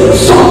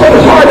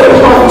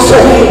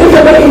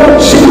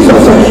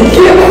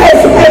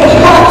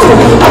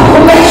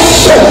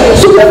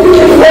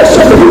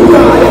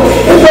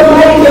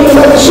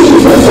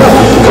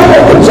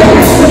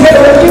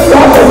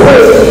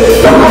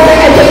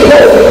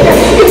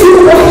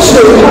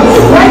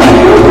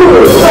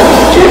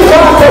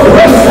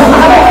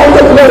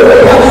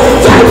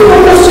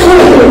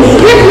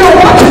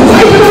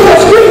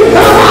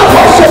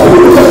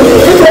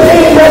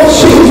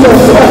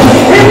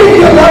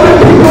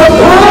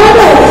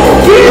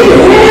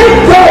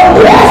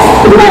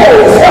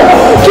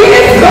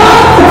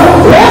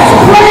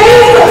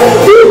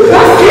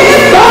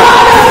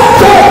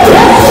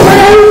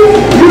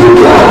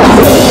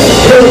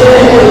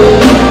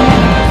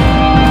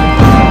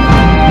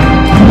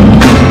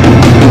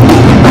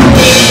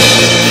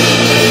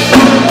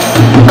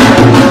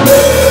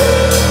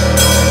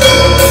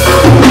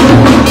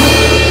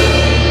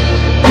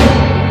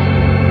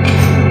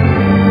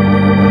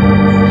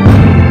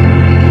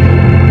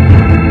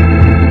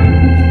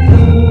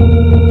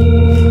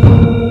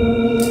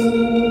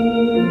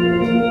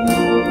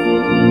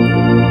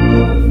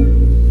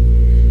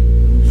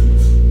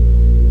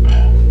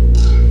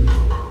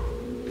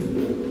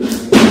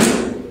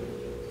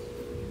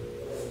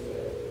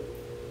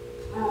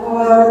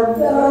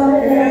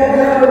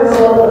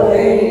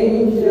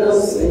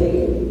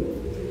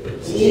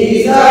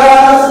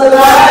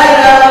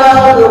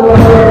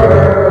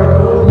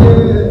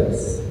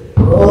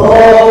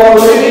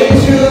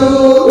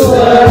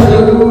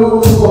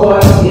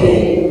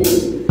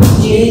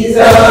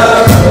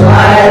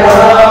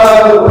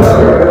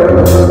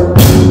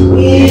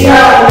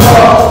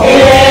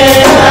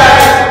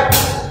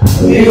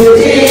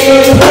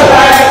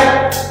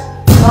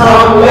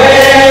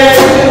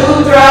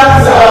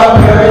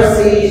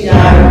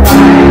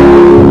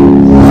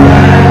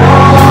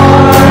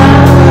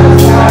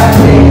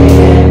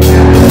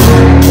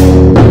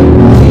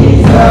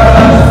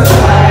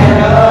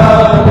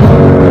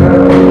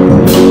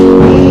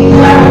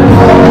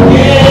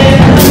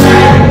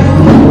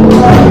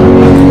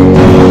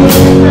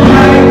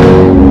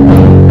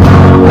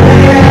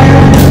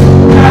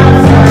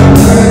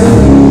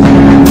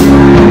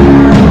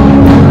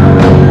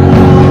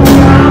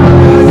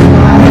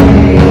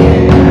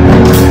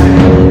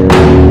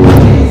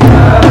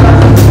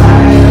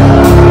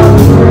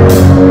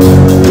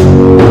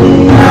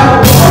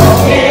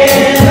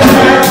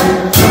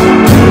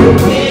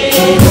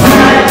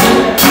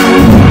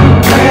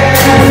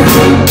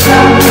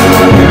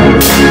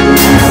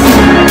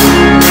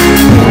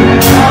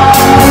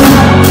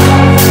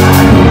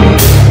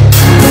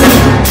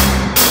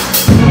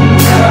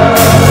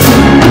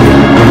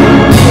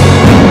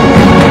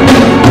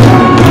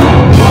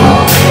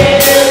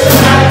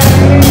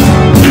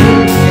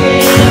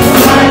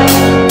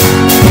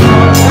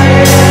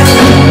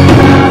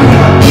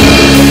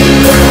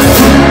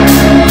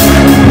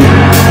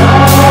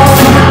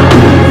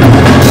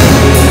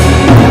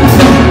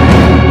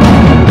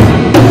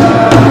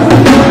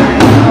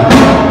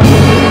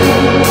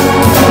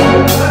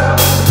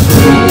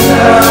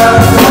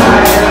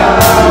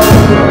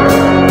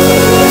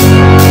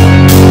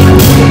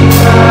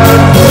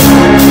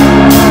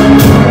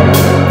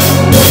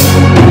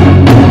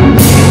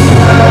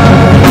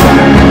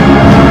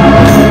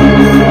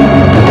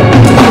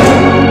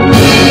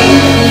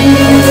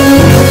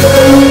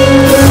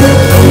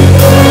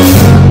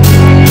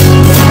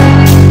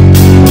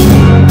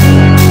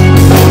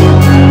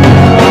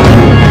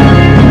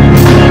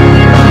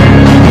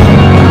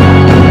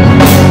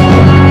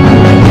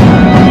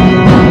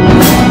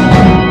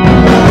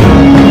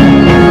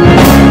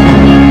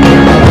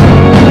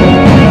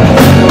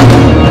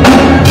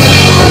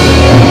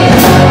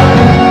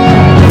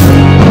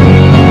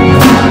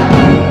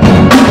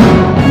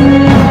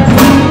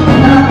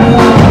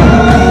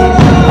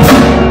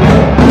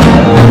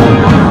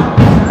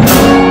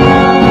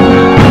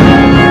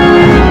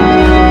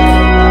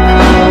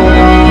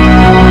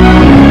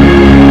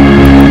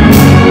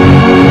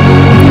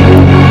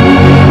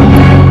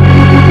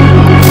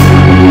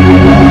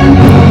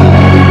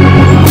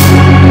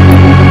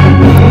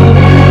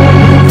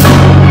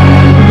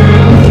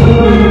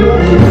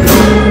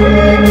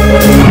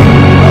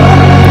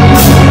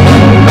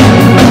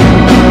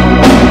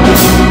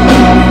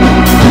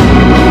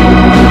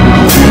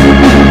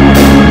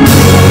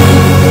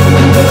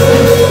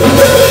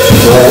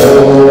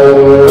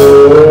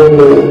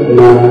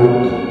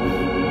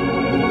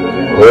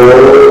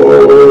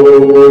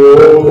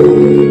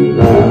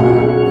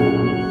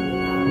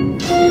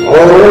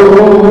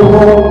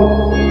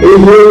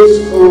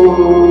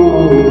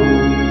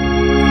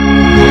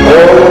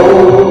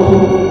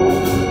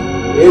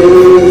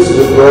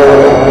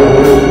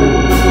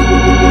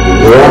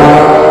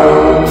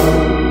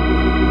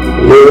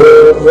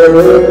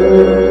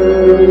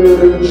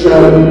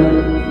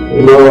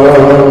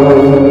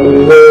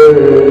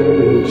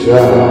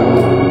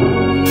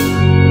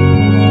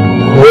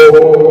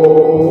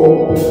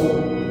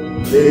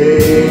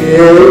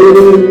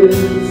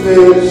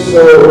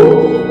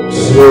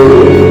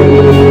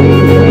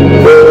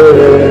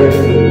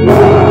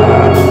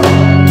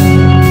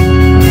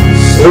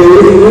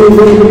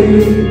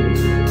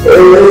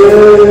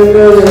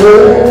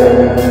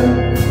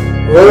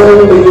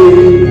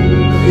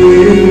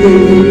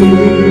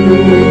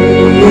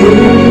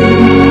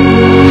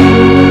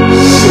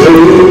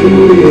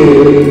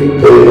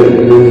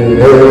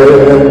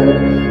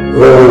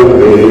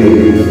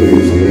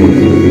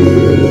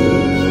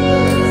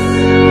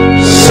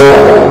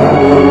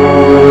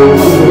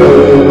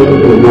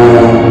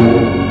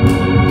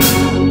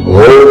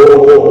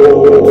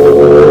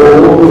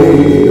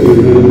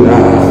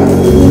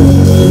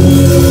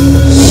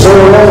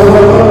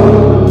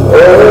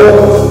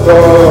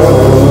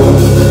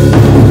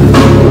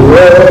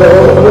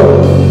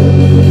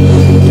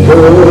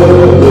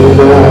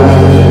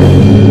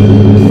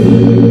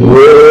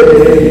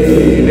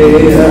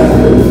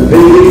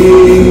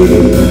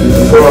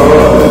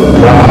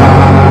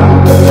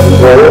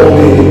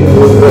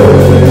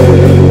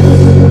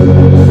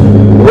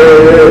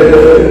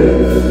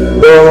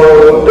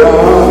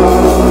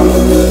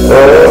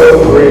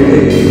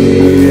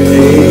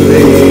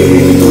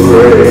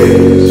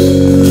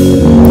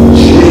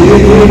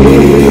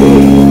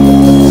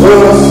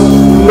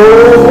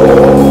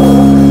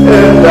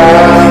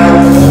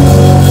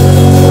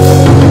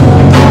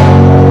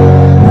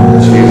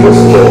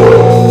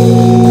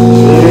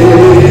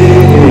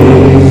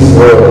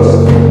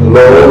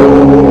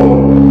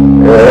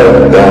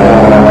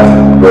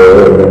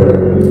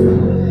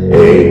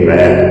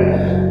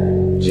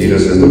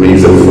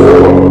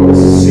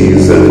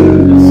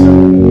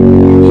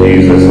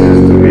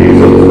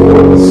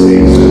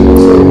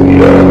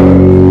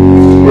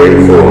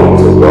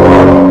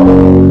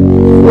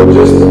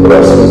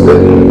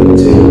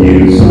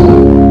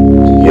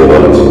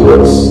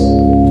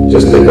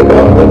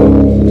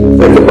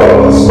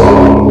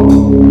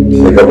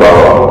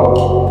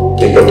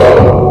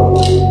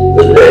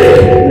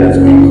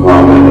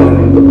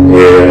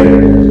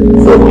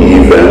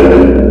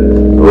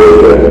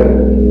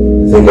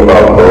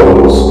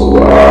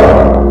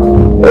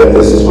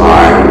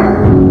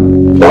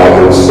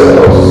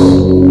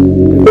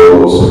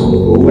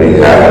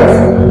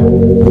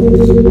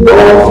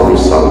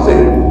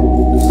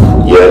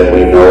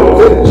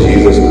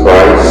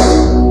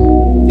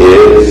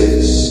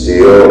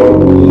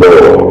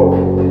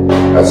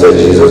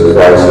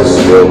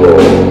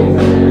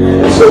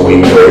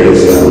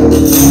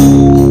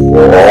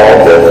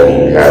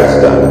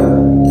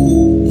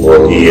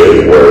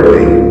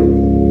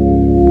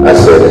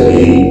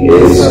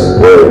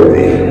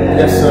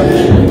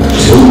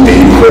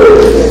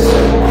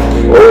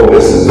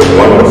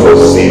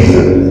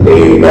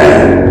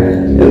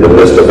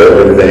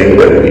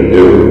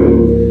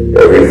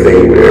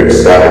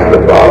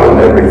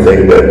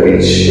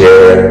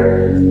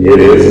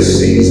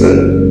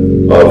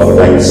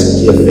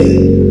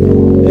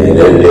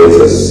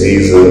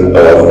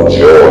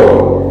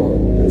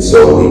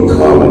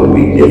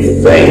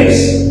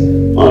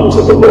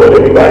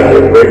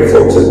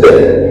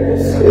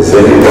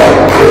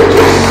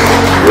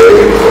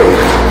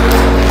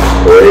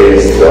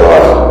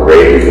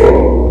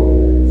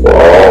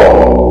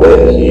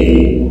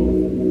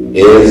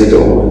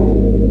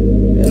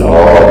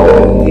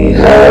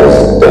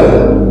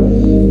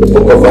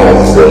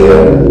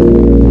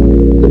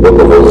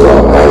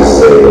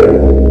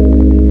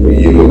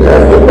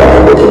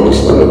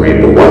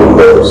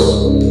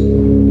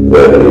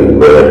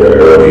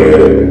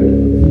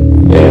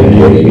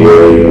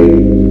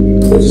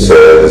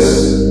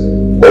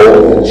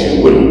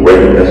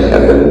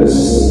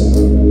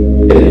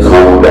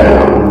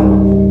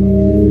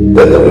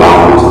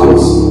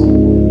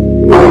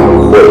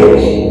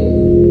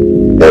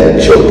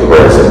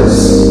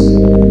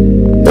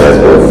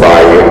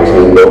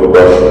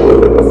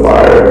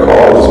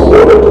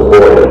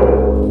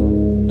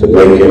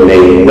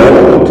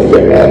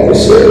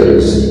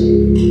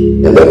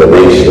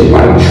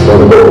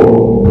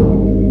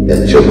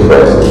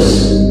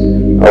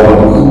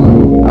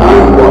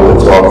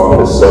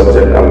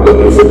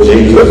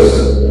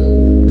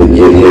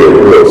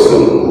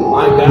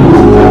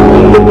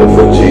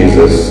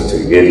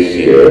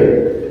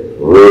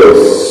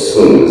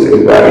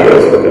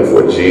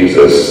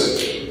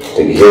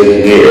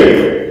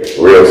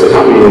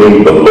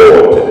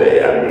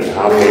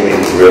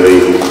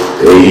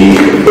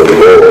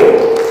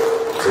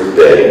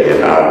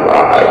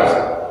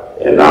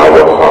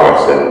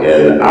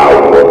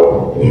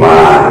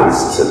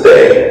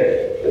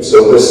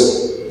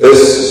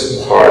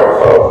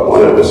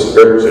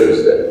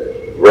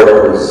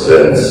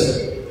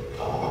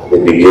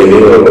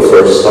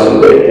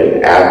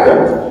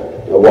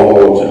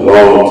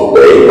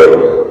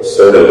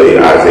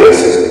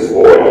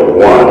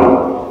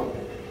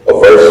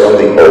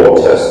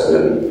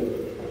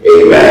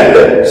Amen,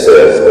 that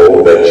says,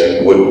 oh, that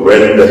that you would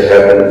rend the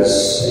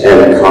heavens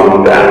and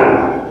come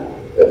down,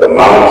 that the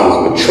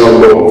mountains would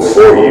tremble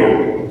before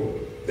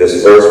you.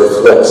 This verse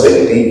reflects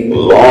a deep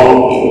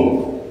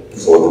longing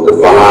for the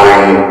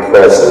divine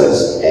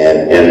presence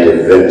and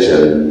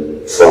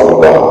intervention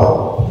from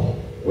God.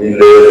 We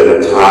live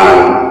in a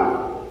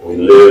time, we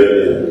live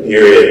in a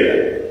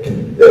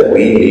period that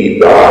we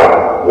need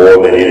God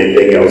more than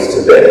anything else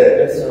today.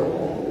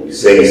 We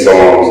sing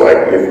songs like,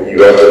 if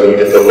you ever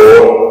needed the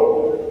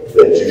Lord,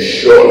 that you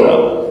sure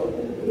enough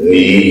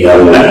need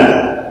him now.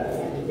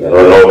 I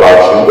don't know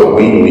about you, but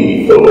we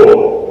need the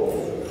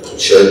Lord. The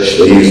church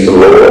needs the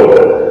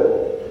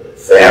Lord.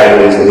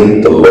 Families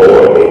need the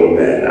Lord.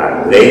 Amen.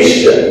 Our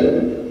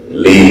nation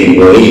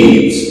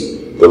needs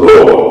the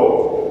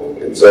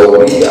Lord. And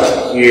so we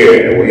are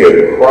here and we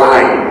are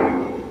crying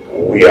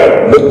and we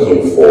are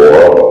looking for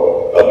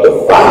a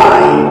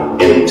divine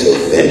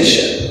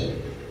intervention.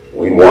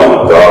 We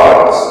want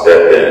God to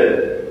step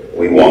in.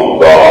 We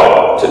want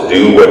God to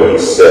do what he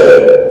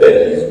said that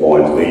he's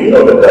going to do. You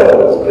know the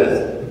devil is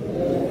busy.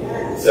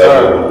 The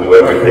devil will do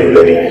everything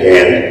that he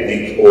can to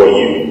decoy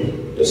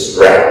you,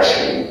 distract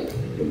you,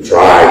 and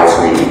try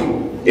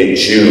to get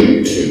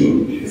you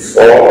to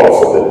fall off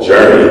of the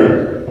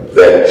journey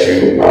that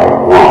you are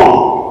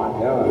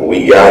on. And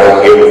we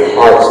gather here with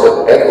hearts that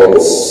echo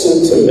the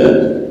sentiment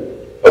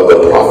of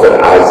the prophet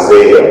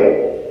Isaiah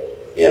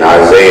in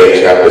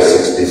Isaiah chapter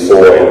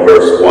 64 and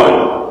verse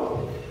 1.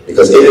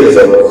 Because it is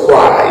a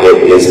cry,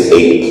 it is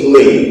a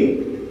plea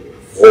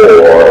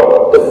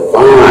for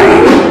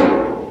divine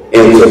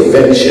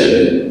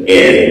intervention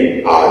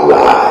in our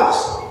lives.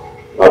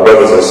 My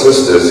brothers and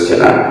sisters,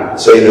 can I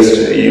say this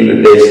to you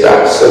today?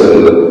 Stop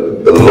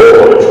sending the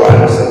Lord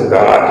trying to send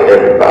God to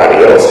everybody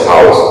else's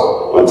house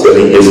until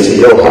he gets to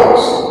your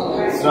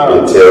house.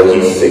 Until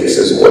he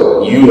fixes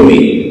what you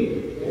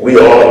need. We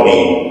all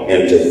need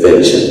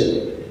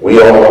intervention. We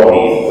all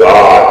need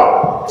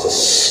God to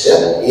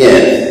step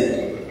in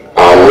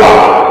our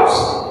lives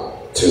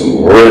to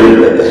really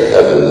that the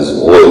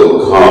heavens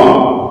would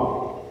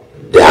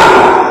come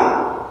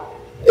down.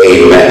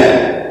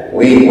 Amen.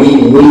 We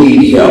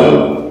need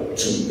him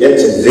to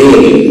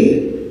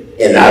intervene,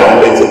 and not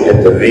only to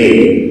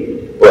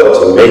intervene, but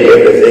to make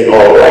everything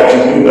all right.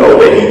 You know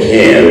that he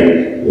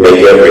can make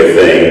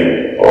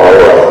everything all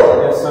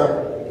right. Yes,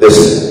 sir.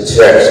 This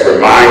text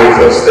reminds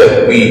us that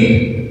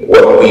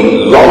what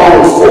we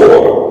long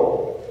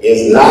for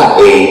is not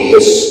a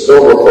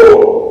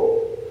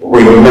historical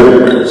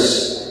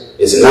remembrance.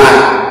 It's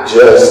not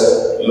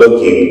just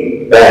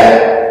looking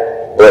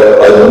back, but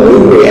a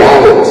new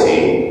reality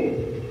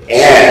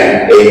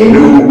and a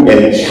new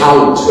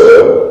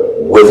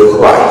encounter with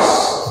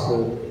Christ.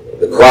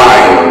 The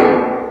crying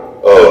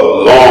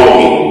of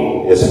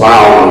longing is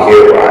found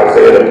here where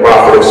Isaiah the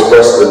prophet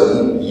expressed the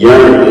deep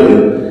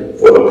yearning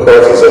for the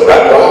presence of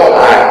God. God,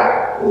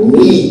 I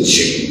need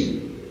you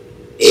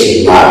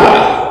in my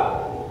life.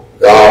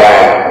 God,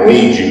 I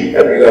need you.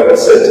 Have you ever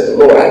said to the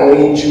Lord, I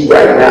need you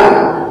right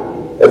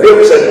now? Have you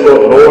ever said to the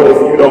Lord, if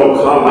you don't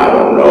come, I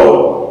don't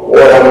know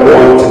what I'm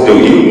going to do?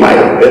 You might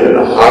have been in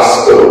a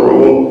hospital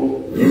room.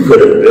 You could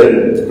have been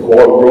in the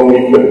courtroom.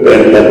 You could have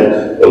been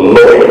in the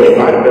lawyer. You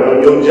might have been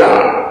on your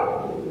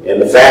job.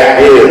 And the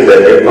fact is that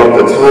there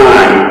comes a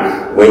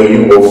time when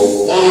you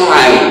will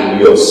find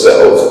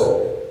yourself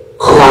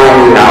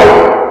crying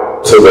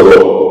out to the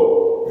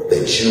Lord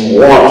that you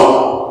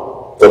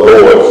want the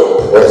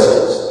Lord's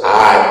presence.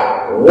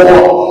 I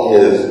want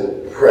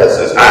his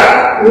presence.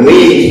 I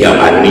need him.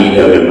 I need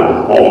him in my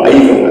home.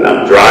 Even when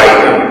I'm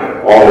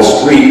driving on the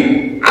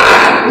street,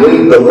 I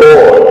need the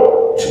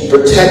Lord to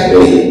protect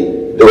me.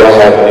 Do I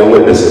have any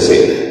witnesses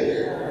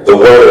here? The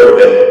word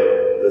that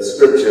the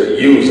scripture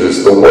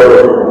uses, the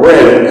word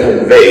rend,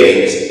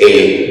 conveys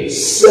a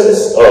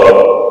sense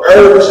of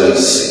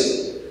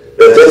urgency.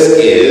 That this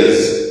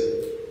is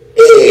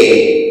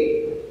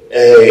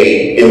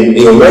an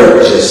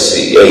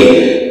emergency.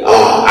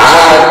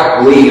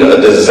 I need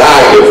a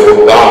desire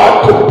for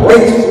God to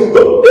break through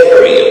the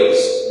barriers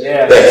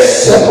that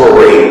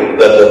separate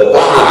the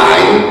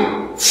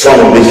divine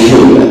from the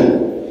human.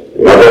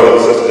 My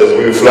brothers and sisters, as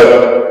we reflect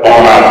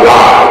on our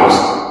lives,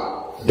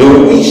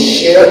 do we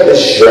share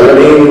this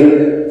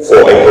journey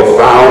for a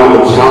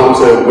profound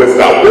encounter with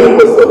God? When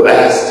was the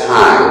last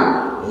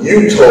time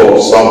you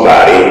told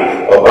somebody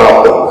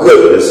about the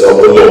goodness of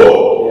the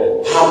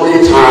Lord? How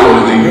many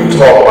times do you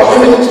talk about, how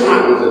many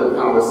times in a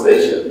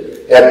conversation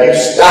have you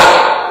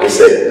stopped and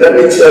said, let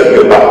me tell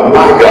you about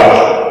my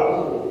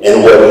God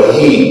and what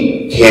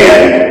he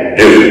can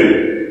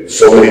do?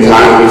 So many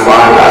times we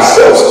find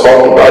ourselves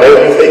talking about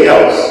everything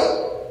else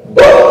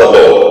but the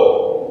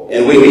Lord.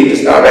 And we need to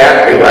stop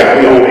acting like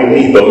we only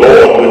need the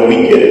Lord when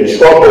we get in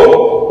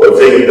trouble or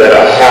things that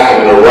are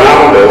happening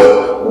around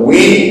us. We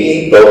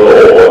need the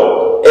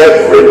Lord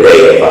every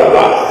day of our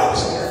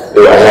lives.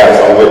 Do I have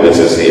some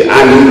witnesses here?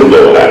 I need the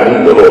Lord. I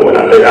need the Lord. When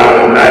I lay down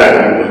at night, I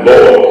need the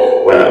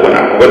Lord.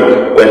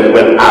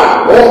 When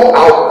I walk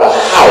out the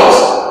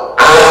house,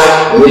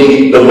 I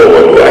need the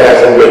Lord. Do I have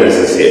some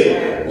witnesses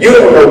here? You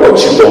don't know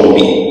what you're going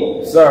to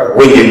need. sir.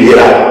 When you get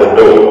out the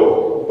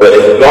door. But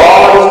if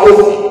God is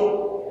with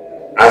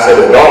you, I said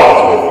if God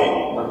is with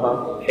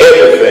you,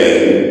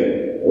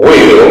 everything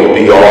will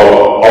be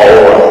all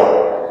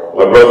right.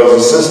 My brothers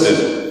and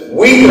sisters,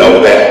 we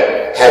know that.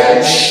 Have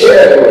you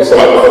shared with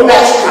somebody? When was the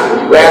last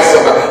time you asked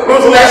somebody? When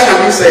was the last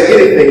time you said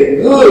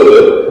anything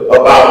good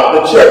about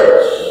the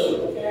church?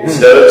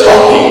 Instead of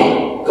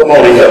talking, come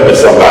on and help me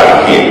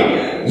somebody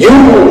here. You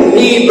will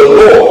need the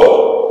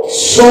Lord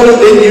sooner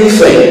than you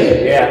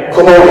think. Yeah.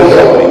 Come on and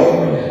help me.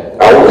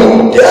 Are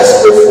we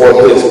desperate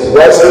for his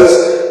presence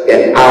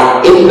in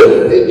our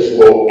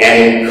individual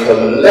and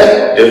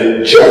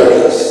collective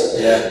journeys?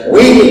 Yeah.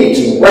 We need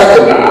to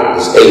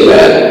recognize,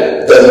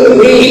 amen, the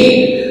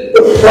need.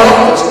 The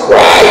prophet's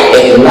cry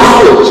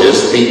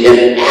acknowledges the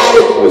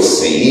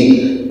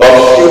inadequacy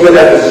of human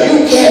efforts.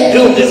 You can't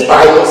do this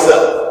by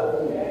yourself.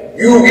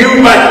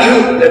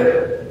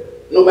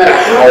 No matter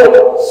how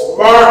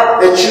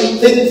smart that you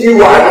think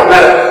you are, no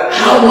matter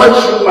how much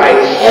you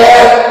might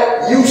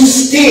have, you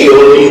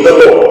still need the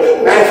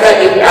Lord. Matter of fact,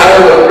 if it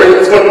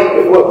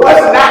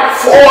was not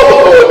for the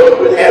Lord, you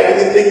wouldn't have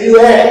anything you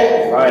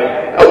had. Right.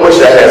 I wish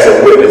I had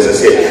some witnesses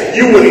here.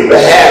 You wouldn't even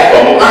have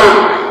a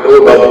mind or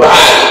a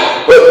body.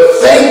 But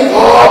thank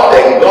God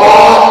that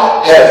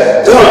God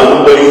has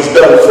done what he's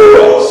done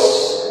for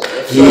us.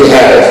 He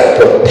has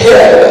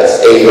prepared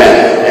us.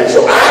 Amen. And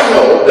so I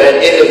know that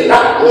it is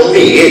not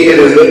me. It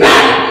is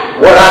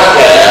not what I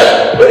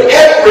have. But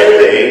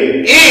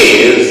everything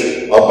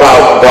is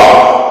about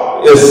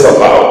God. It's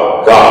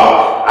about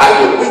God.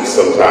 I get weak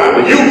sometimes.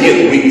 And you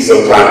get weak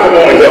sometimes. Come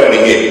on and help me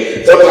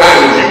here.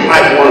 Sometimes you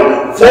might want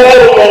to fall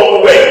along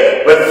the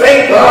way. But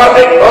thank God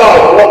that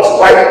God walks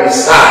right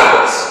beside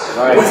us.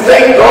 Right. We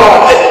thank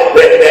God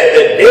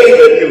that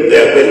David knew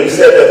that when he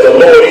said that the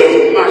Lord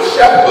is my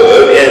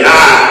shepherd and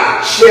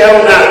I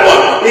shall not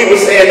want. He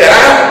was saying that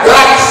I've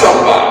got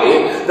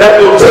somebody that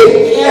will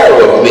take care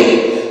of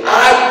me.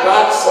 I've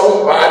got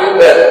somebody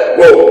that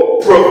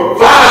will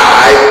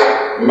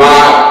provide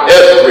my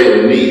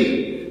every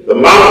need. The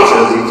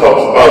mountains, he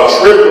talks about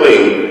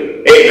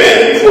trembling,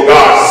 amen, for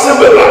God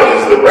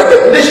symbolizes the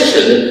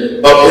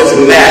recognition of his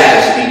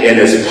majesty and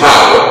his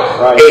power.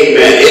 Right.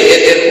 Amen.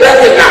 It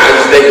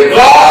recognizes that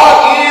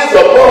God is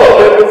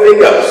above everything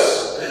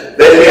else,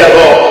 that he has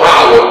all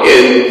power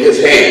in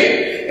his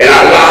hand. In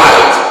our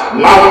lives,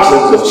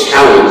 mountains of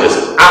challenges,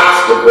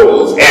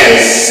 obstacles, and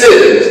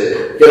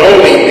sins can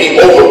only be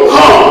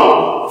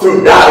overcome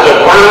through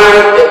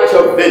divine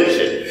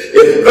intervention.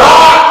 If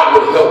God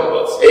would help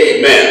us,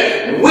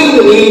 amen, we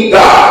need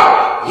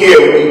God. Here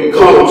we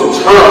come to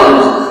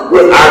terms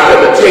with our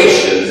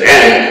limitations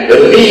and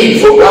the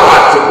need for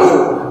God to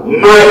move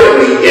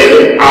mightily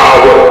in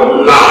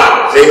our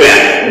lives.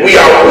 Amen. We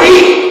are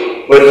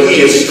weak, but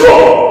he is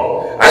strong.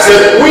 I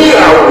said we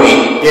are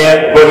weak,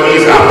 but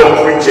he's not going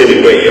to preach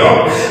anyway,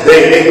 y'all.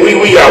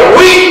 We are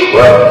weak,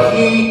 but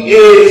he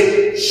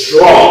is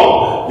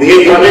strong. The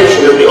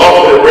incarnation is the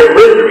ultimate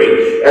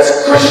rendering.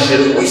 As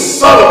Christians, we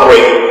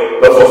celebrate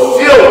the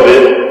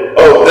fulfillment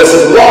of this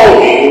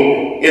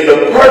longing in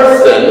the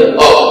person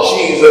of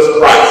Jesus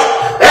Christ.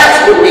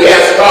 That's when we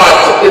ask God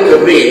to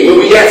intervene. When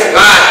we ask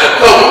God to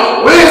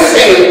come, we're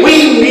saying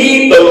we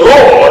need the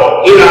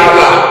Lord in our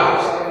lives.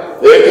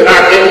 The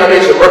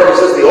incarnation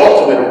represents the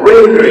ultimate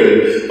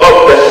rendering of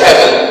the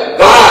heaven.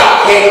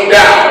 God came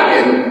down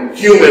in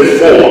human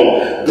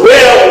form,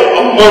 dwelled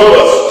among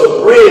us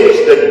to bridge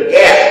the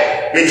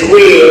gap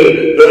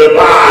between the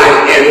divine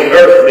and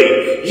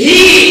earthly.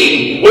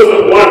 He was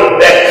the one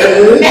that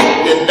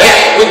connected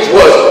that which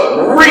was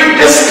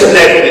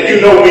disconnected.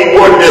 You know we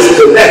were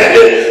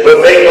disconnected,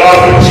 but thank God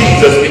for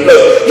Jesus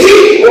because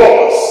he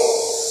brought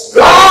us,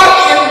 God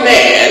and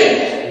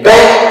man,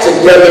 back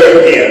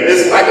together again.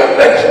 It's like an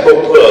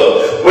electrical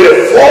plug. When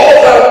it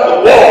falls out the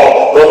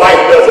wall, the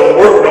light doesn't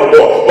work no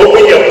more. But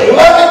when you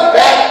plug it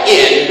back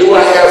in, do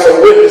I have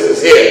some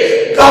witnesses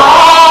here?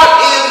 God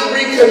is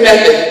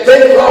reconnected.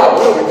 Thank God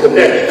we're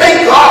reconnected.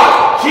 Thank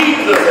God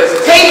Jesus has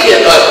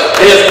taken us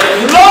and has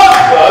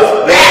plugged us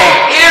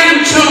back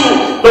into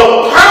the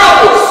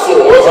power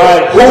source.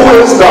 Right. Who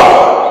is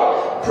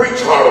God?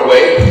 Preach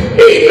Hardaway.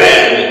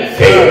 Amen.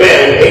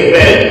 Amen.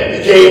 Amen.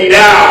 He came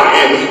down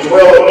and he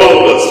dwelled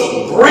among us.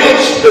 He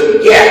bridged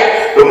the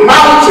gap. The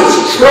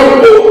mountains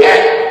trembled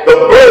at the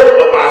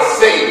birth of our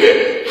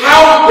Savior.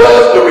 How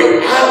does the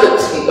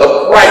reality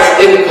of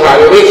Christ's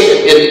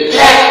incarnation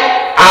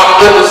impact our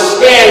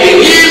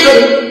understanding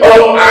even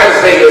of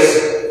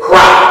Isaiah's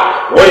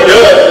cry? What he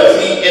does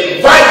is he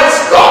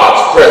invites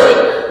God's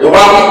presence. And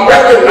while we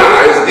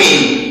recognize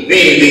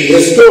the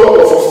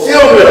historical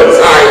fulfillment of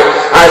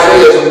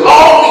Isaiah's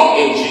longing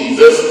in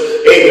Jesus,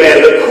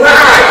 amen, the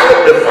cry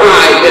of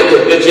divine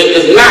intervention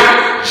is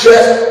not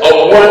just a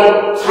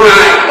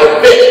one-time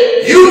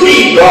event. You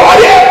need God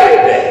every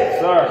day.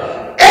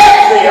 Sir.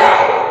 Every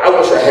hour. I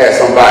wish I had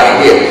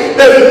somebody here.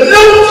 There's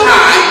no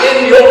time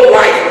in your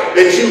life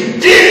that you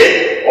did it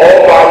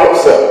all by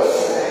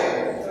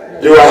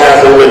yourself. Do I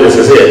have some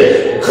witnesses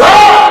here?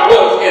 God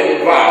was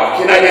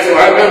involved. Can I get some?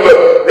 I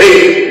remember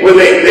they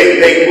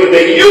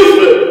they used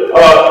to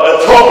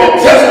talk and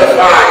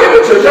testify in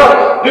the church,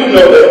 y'all do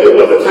know that it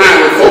was a time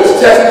when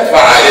folks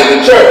testified in the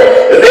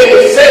church, and they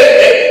would say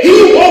that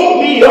he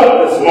woke me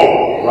up this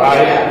morning.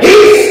 Right.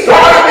 He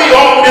started me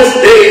on this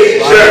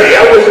day's journey.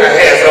 I wish I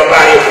had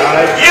somebody.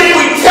 If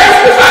we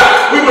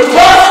testify, we would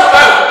talk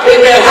about,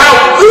 amen,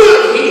 how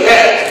good he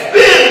has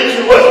been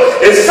to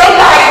us. And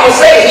somebody would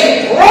say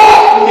he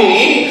brought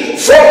me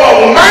from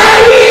a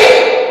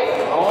mighty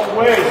long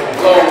way.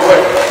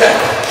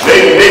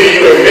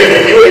 Maybe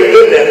you ain't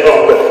good that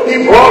long, but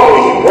he brought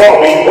me.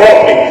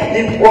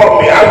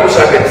 I wish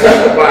I could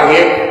testify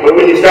here, but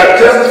when you start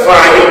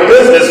testifying in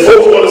business,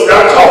 folks want to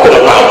start talking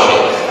about you.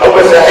 I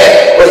wish I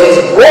had, but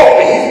he's brought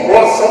me. He's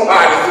brought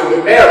somebody through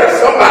the marriage,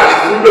 somebody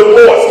through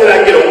divorce. Can I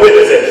get a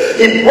witness?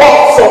 He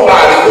brought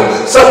somebody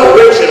through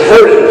separation,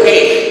 hurt, and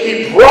pain. He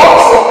brought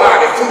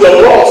somebody through the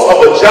loss of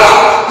a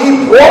job.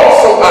 He brought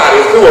somebody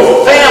through a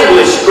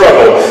family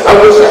struggle. I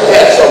wish I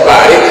had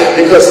somebody,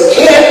 because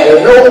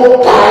can't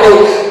nobody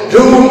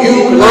do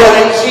you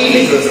like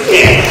Jesus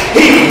can.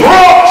 He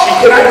brought you.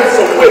 Can I get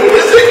some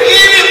witness? Is there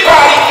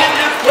anybody in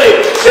this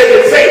place that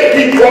can say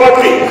he brought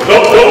me?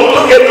 Don't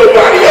look at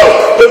nobody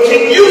else. But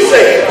can you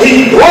say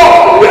he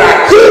brought me when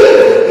I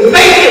couldn't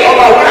make it, or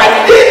when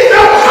I didn't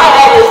know how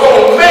I was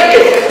going to make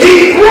it?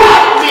 He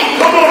brought me.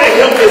 Come on and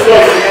help this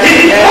one.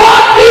 He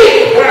brought me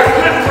when I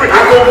couldn't preach.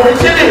 I'm going to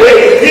preach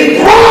anyway. He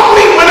brought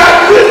me when I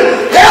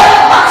couldn't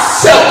help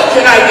myself.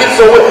 Can I get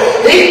some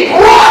witness? He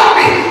brought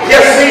me.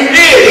 Yes, he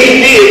did.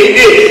 He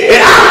did. And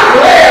I'm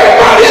glad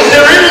about it. Is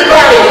there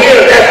anybody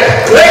here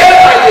that's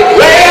glad? Are you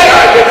glad?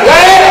 Are you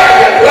glad? Are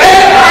you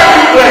glad? Are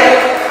you glad?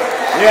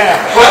 Yeah.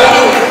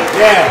 Hallelujah.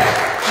 Yeah.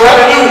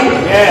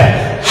 Hallelujah.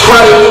 Yeah.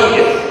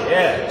 Hallelujah.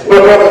 Yeah. My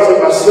brothers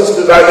and my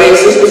sisters, our dear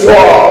sisters,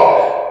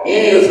 all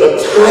is a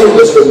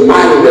timeless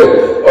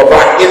reminder of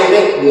our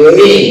innate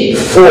need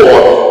for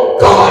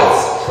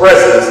God's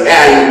presence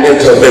and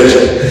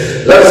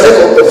intervention. Let us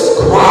echo this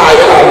cry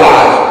in our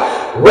lives,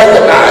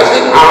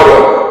 recognizing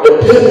our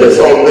dependence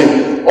on the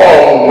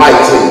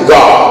Almighty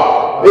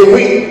God. We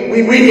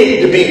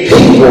need to be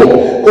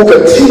people who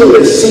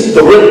continually seek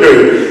the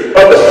rendering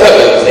of the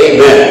heavens.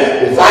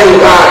 Amen. Inviting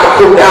God to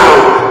come down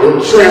and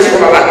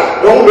transform our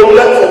life. Don't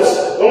let folks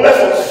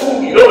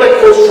fool you. Don't let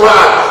folks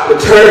try to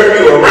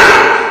turn you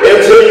around.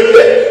 They'll tell you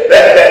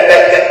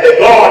that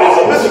God is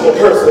a mystical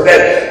person,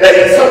 that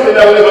he's something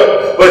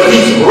else, but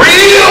he's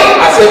real.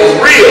 I said he's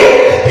real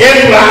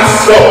in my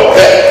soul.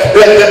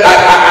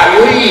 I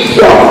leave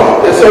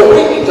y'all. And so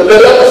we need to let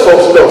other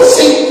folks know.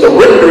 Seek the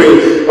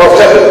rendering of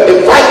heaven.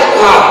 Invite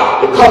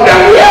God to come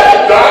down.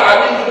 Yeah, God, I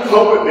need you to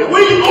come with me.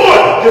 Where you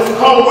going? Just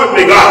come with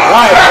me, God.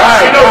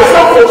 Right. You know,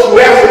 some folks who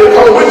ask you to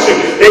come with you,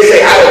 they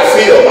say, I don't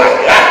feel like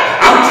it.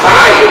 I'm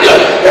tired.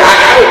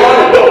 I don't want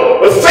to go.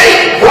 But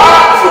thank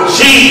God for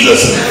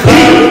Jesus.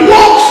 He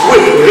walks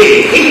with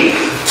me. He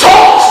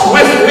talks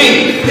with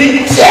me.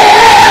 He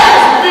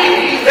tells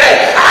me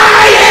that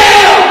I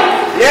am.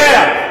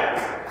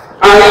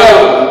 I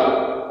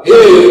am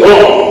his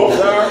own.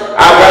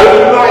 I got a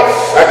new life.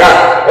 I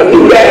got a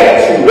new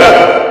attitude.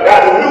 I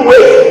got a new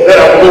way that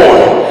I'm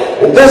born.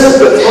 And this is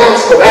the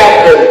task of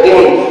Advent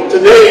on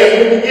today, as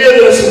we begin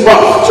this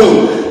month, to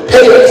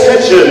pay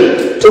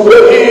attention to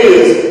what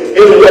is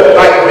in what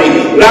might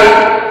be.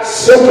 Not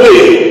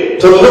simply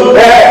to look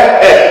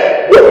back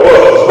at what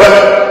was,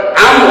 but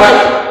I'm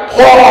like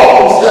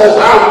Paul, who says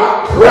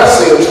I'm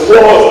pressing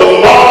towards the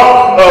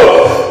mark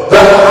of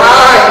the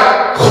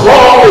high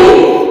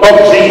calling of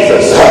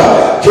Jesus.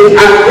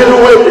 I'm going to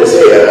witness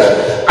here.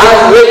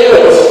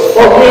 Isaiah was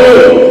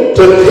spoken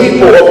to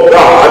people of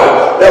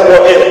God that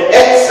were in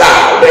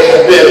exile. They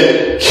had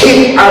been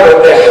kicked out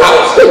of their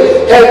house.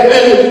 They had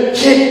been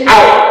kicked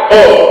out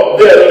of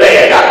their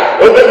land.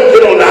 Well, let me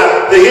get on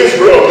the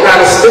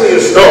Israel-Palestinian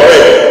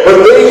story. But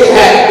they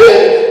had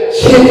been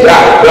kicked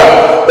out.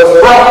 The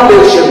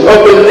foundation of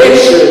the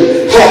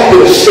nation had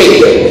been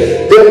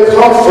shaken. Their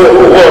comfort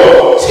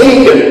was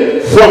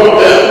taken from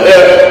them.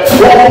 Their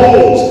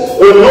homes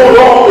were no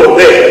longer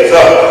theirs.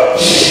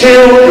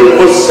 Children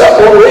were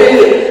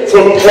separated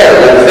from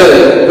parents,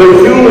 and the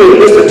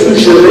human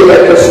institution they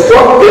had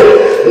constructed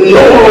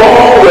no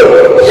longer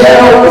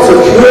held the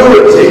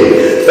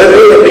security that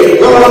they had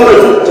begun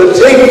to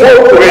take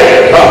for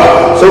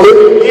granted. So they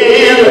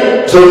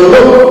began to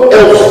look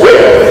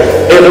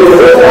elsewhere and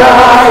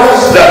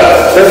realized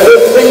that their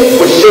things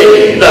were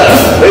shaken.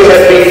 They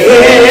had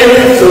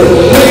begun to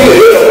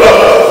hear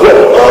what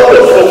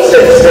other folks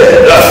had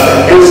said,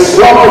 and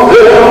some of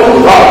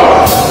them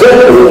then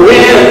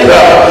went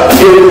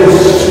to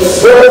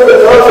serve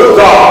another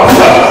God.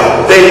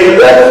 They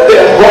left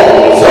their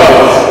homes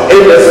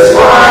in the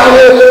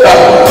silence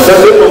that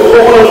they were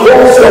going to go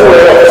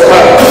somewhere else,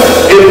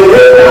 and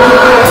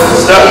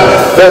realized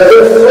that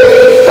their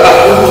faith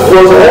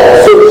was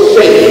also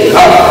shaken,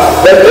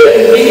 that they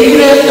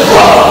needed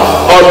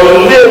a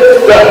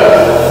lift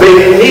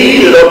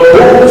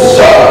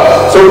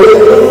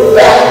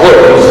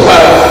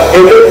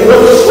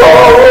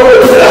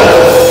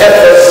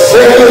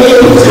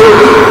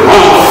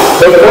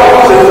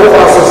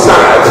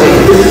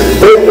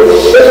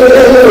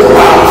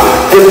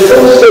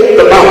shake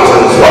the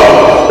mountains.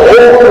 Oh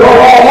Lord,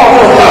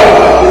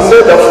 he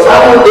said the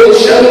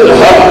foundation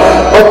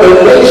of the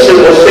nation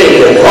was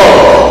shaken.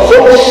 So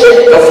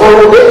shake the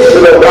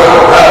foundation of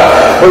God.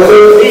 But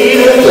they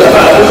needed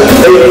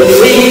to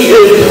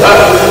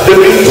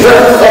be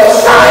turned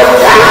upside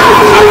down.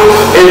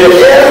 And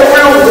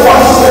every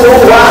once in a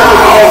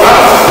while,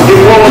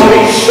 you're going to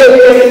be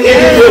shaken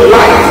in your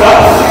life.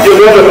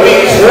 You're going to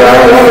be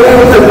turned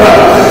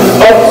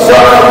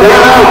upside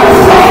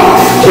down.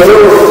 To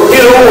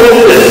get a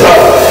witness.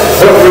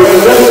 But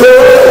remember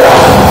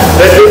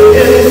that they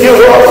didn't give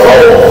up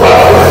hope.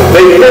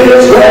 They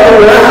didn't turn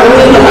around.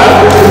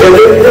 And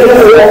they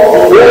didn't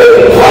walk away.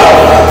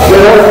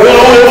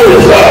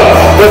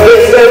 But they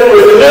said,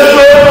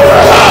 remember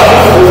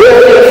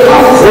where you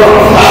come from.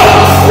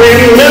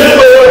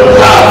 Remember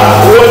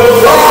what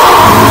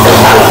God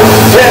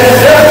had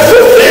done to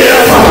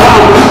them.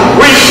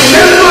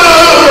 Remember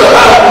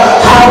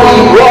how he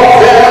brought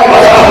them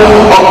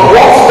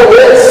across the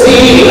Red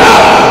Sea.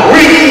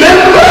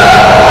 Remember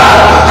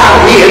how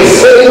he had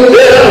saved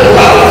them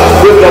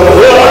with the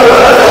blood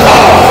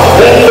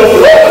and the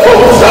blood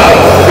coats.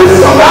 And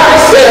somebody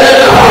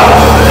said,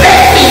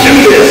 let me do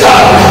this.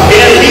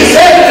 And he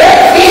said,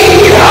 let me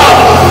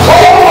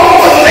call on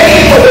the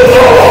name of the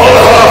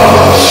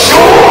Lord.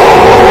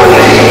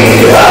 Surely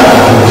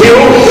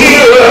he'll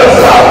heal us.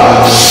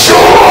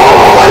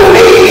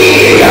 Surely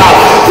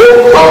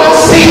he'll come and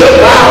see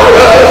about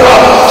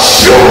us.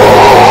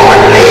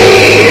 Surely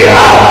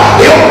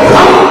he'll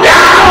come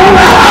down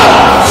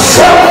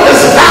from the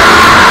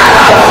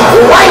sky,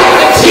 wipe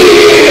the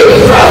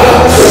tears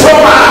from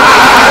my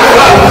eyes.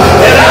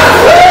 And I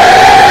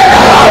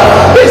heard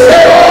they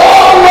say,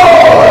 oh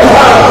Lord,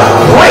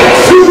 break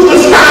through the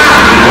sky.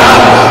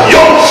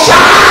 Your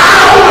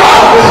child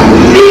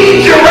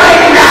needs you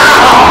right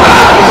now.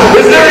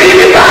 Is there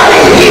anybody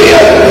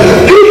here?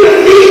 Do you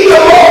need the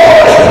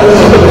Lord?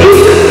 Do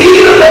you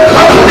need him to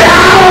come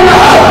down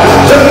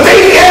to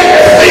make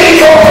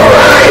everything all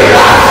right?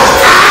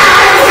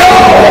 I know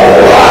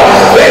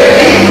that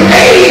he's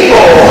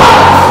able.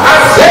 I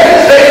said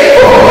he's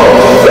able.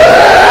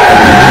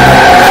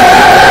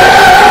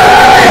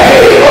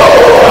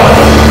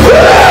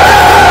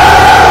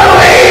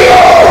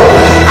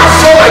 I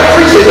feel like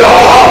preaching,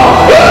 y'all.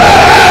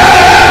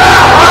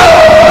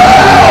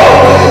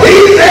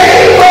 He's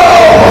able.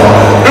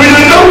 Do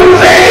you know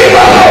he's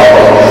able?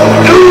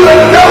 Do you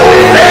know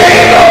he's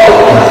able?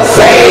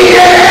 Say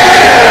yeah.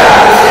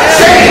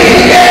 Say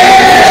yeah.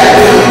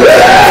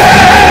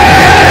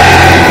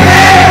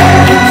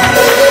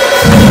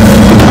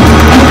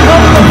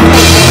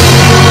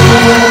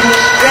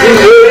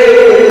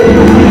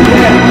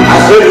 I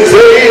said he's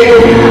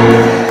able.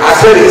 I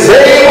said he's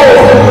able.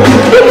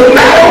 No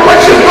matter what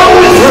you're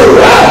going through,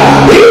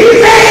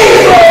 he's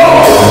able.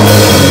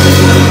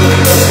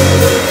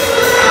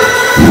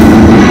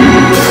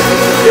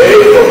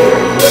 Able.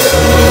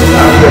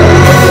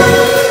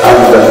 I'm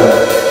done.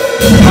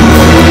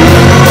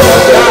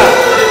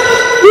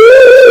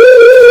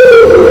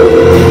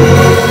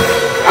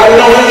 I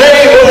know he's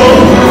able.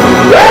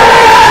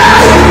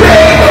 He's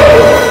able.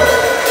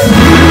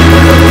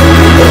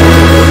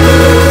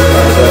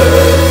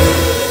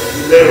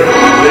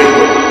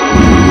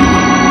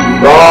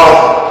 God,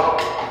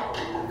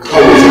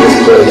 come into this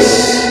place.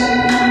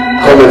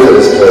 Come into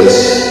this place.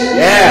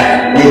 Yeah.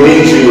 We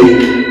need you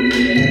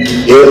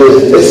in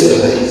this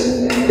place.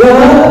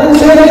 God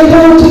is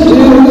able to do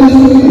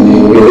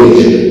We need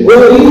you.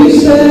 what he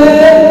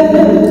said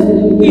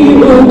he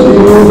will do.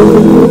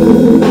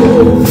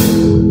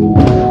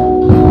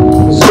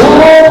 So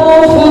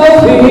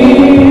fulfill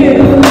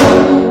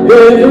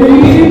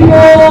every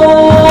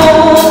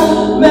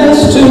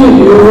promise to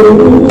you.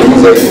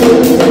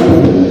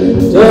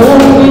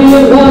 Don't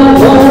give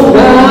up on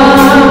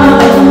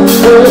God,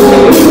 'cause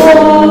he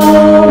won't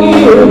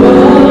give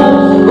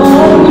up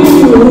on you.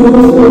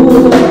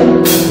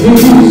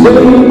 He's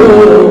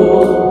able.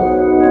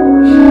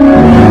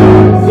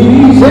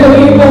 He's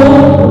able.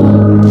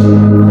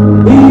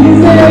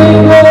 He's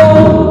able.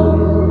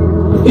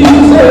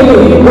 He's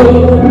able.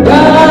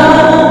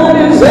 God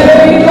is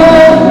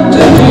able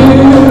to do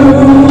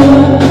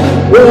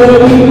what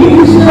he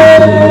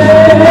said.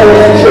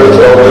 Church,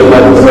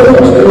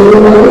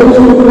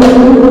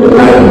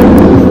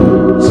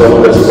 so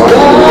let's watch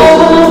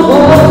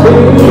this.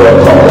 You are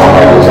talking about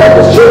at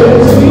this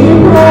church.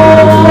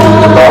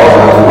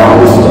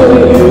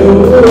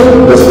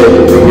 Let's take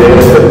it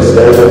together and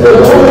stand up at the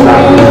whole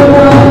time.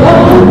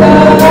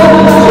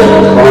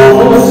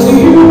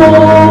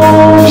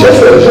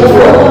 Just as you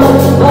are.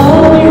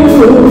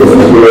 If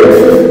you hear it.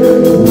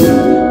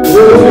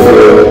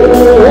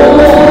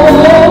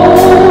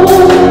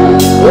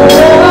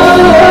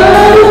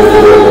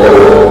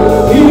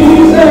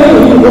 He's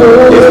able.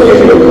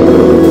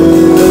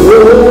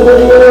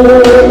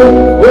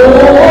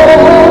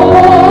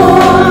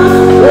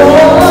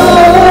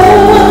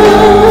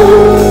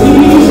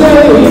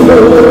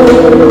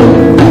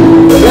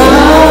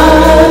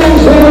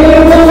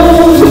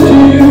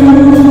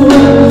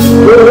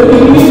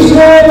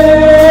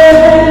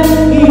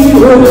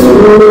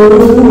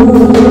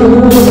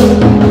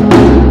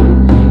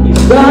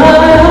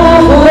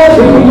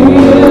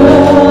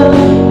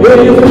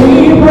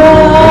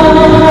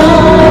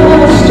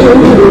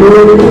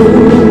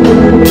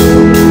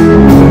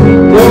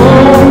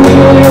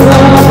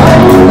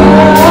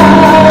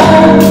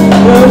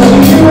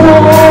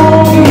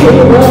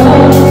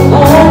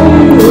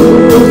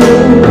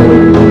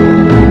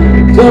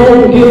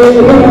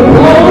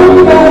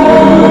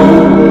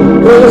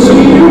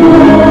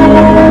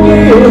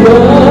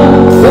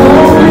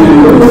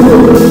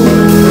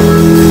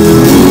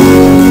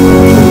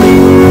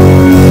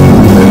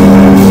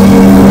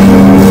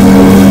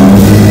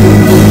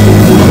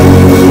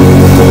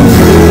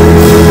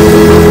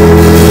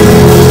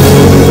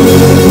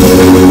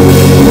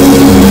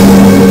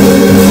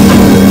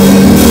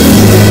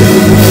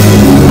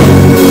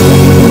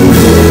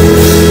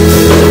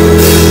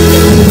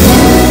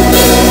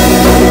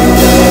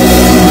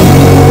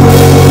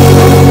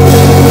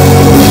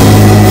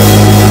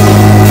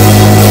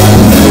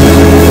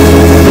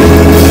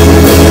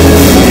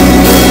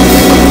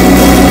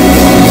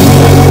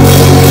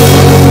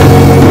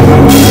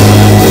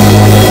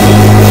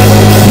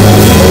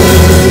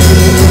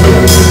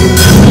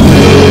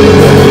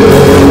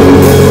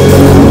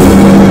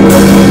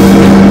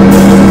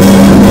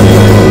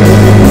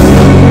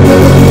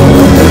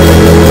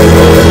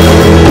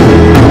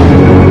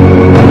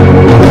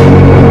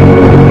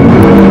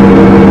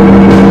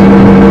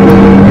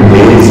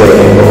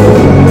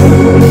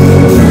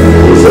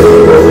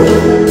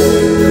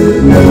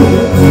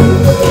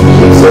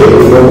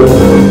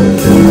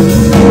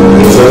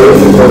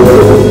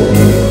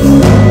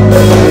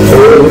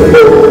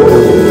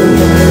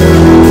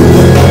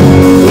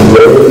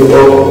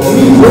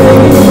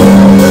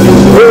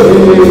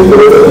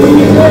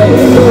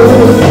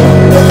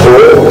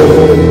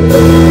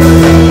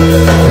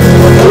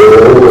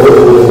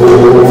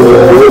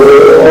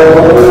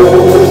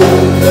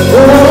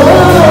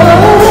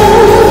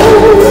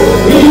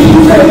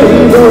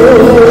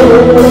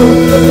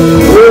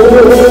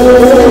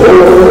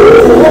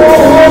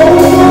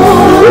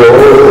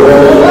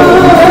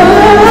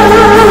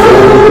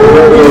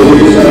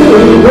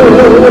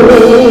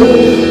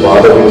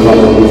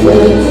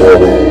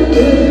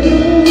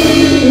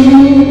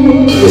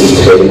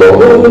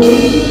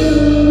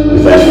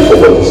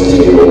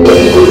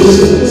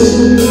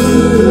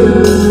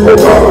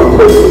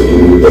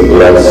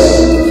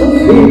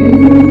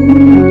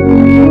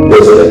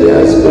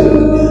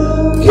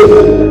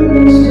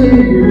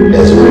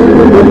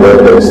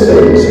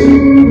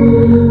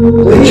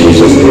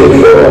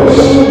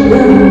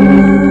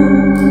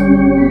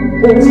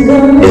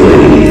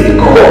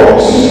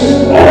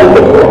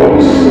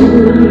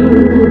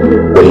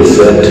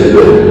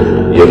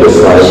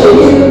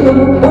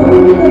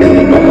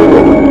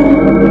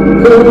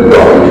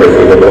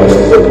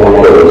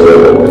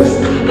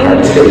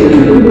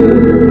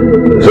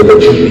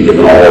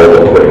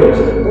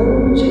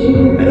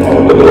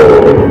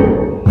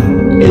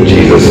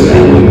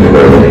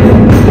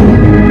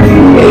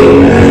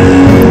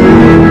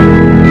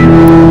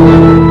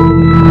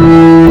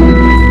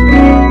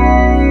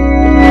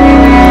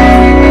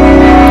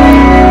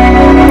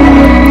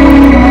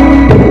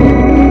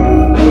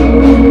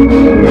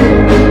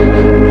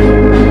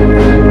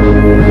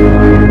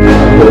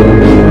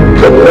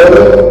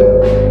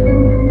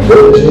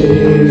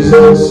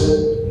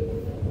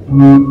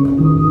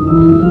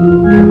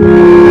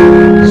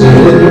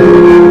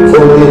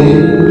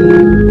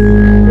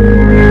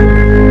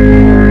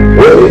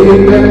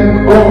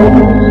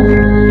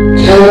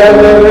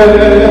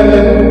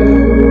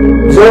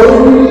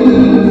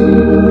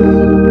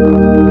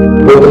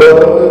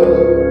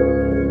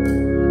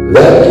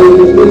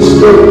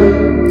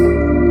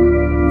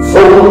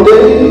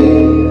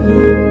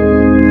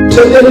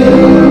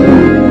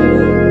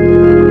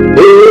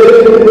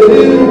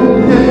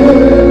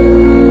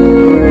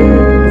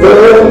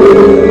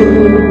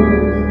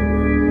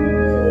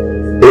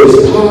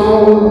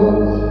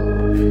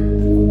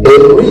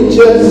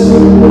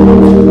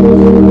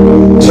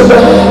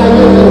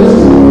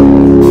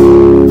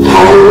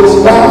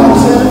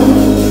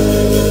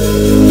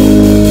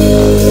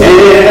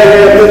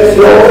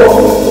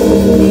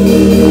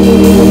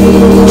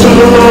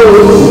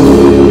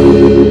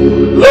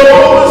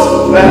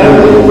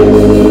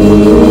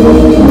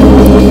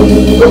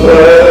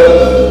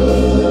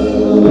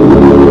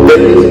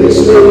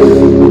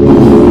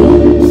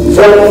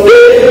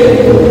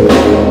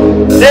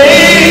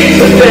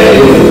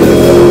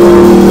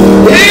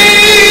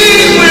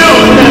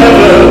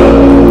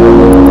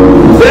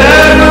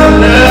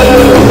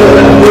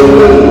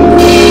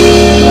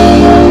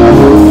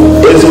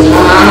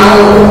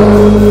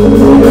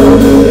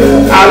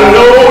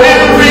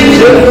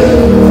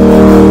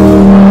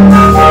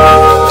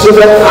 To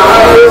the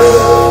highest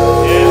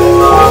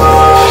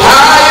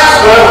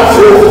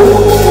mountain.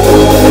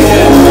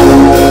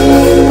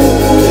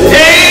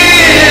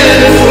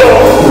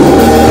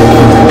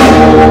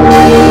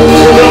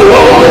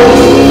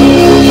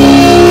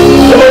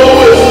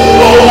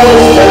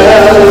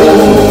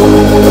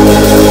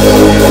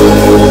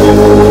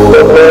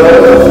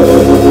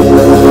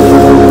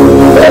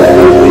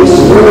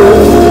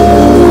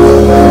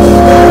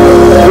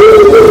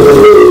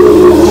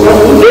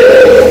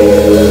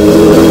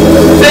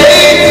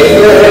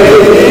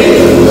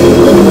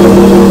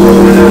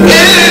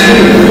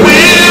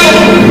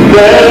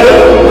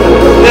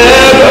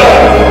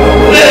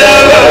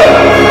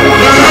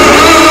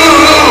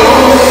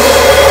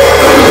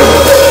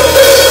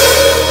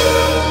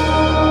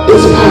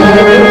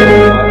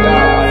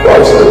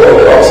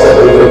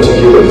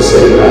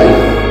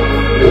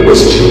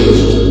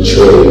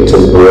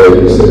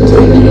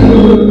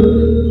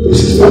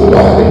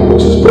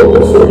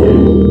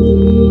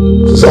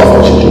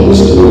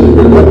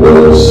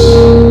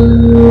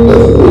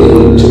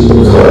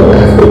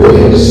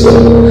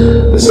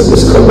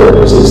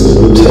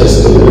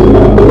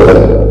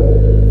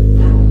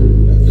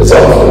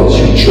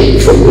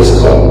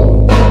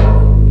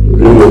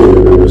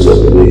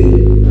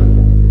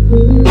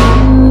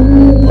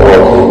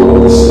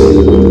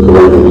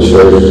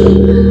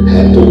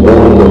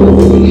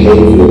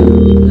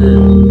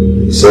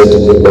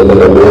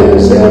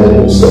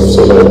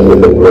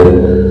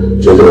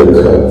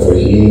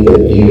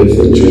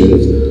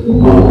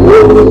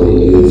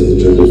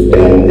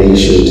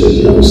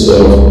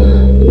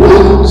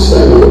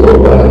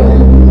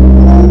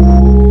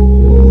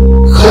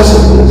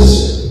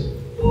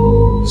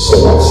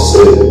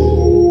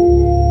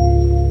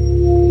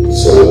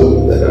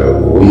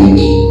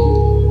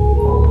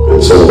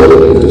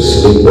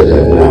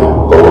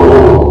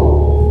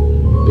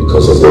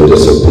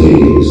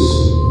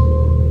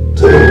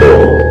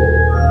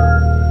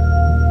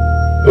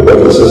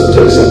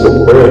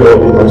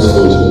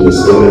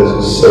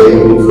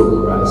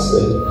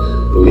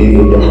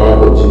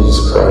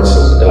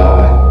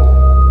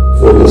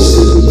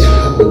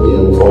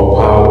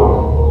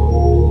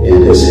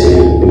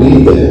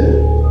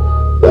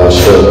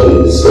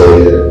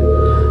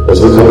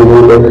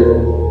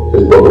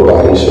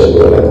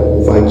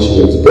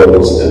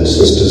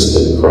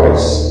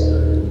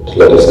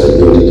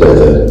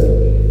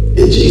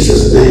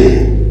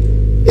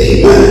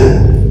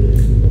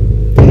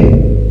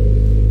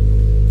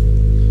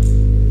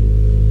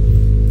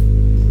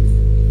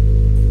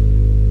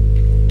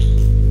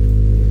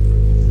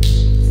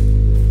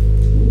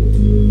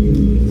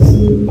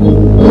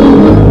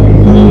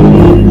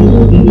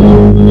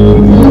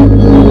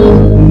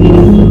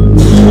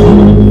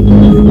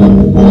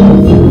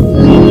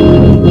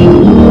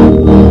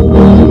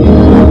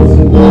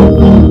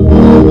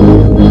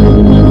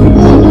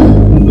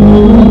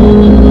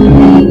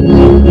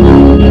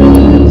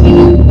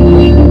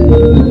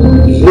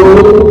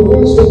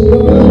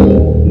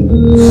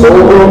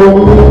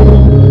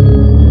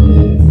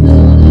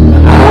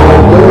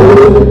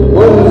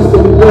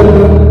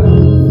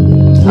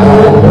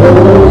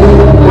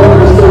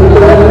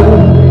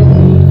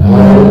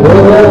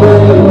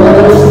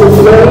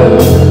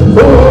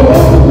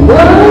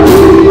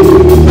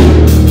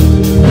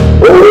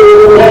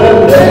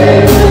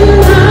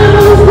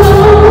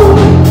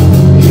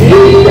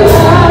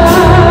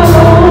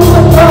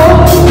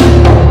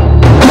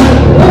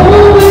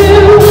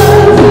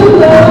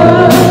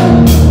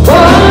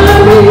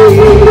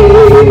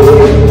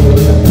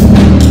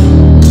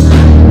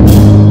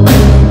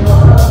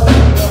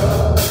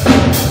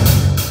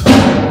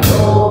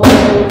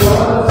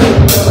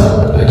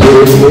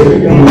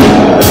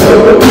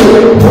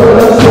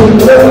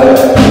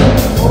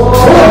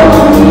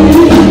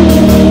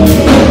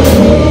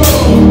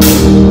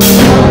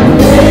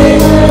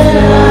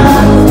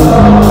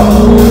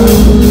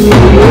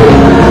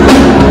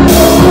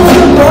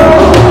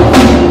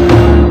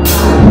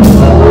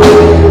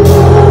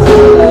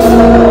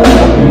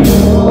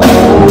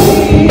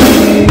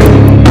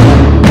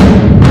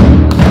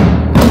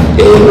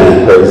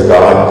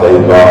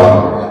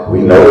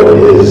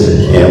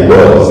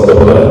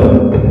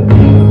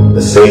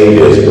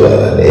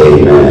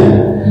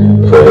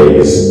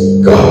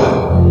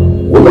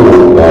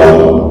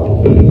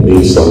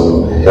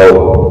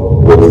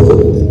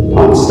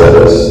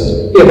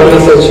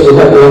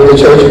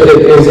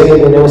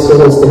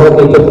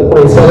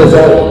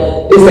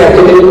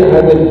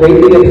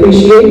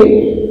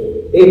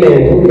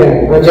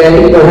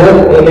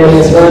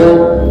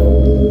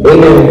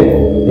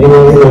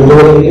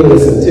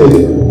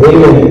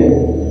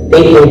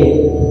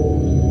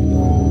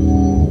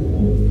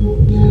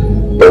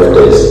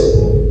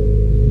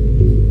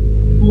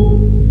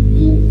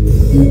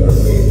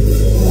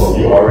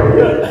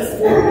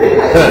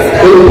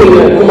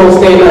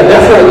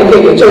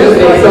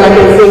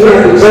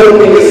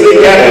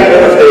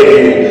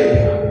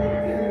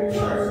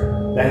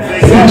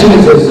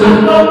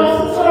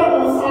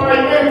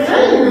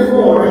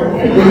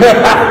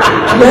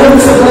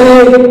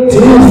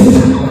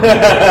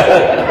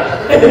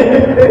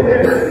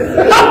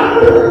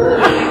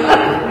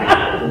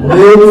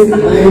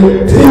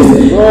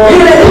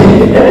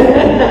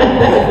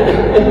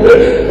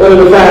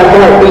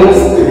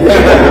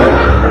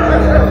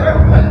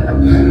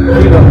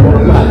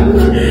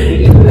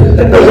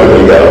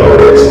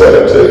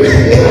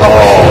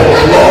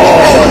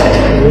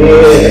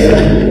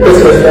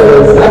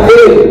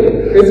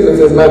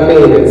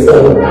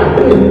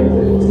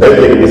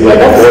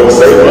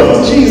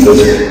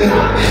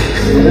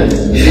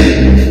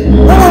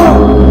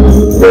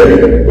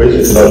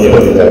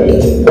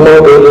 Come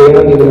on, baby. I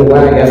don't even know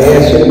why I got to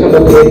ask you to come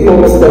up here.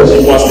 Come on,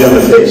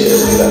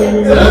 patience.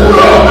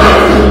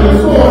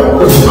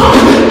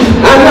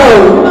 I know.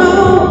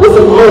 What's a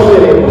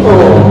motion?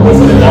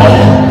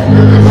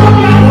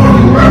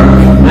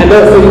 I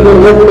know, so you're going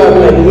to look up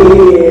like,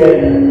 yeah.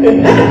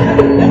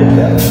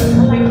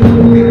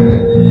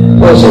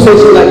 Oh, she said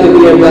she'd like to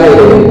be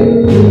invited.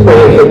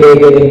 Praying for Gay.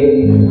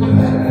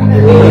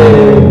 And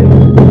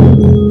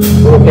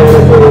what kind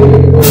of thing?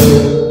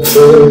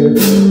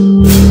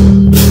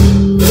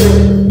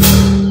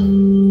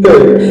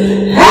 Good.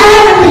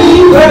 Happy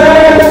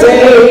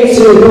birthday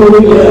to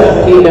you,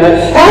 Tina.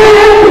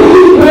 Happy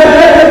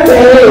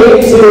birthday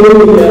to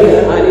you,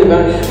 Anima.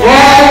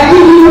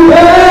 Happy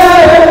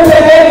birthday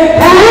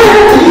to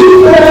you. Happy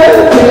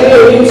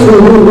birthday to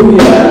you.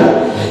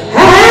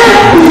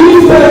 Happy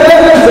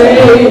birthday.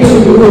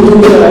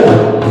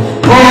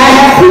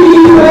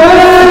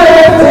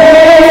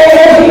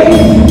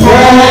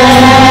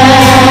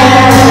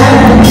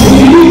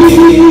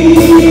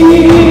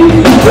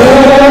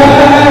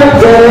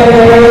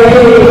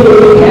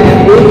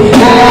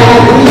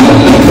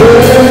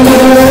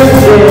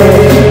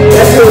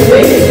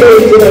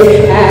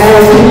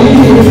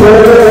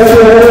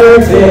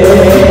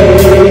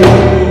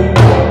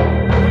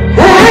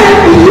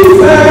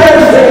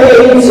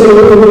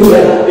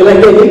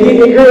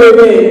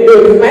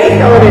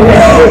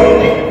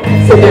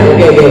 Sit down,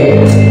 okay.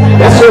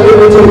 That's your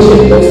invitation.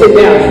 Go sit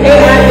down. Hey,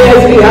 Aunt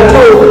Nesby, I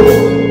told her.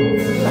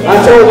 I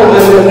told her Aunt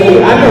Nesby.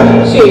 I know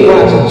she ain't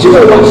watching. She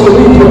gonna watch the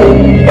replay.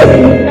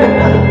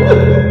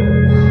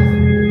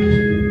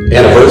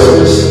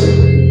 Anniversaries.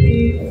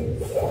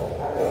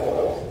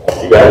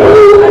 You got one?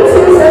 I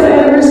said 7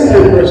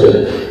 anniversary.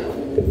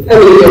 How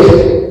many years?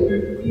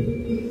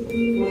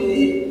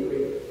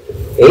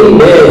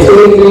 Amen.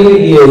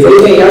 23 years.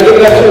 Amen. Y'all give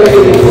that to me.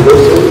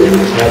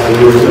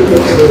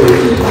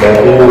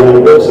 Happy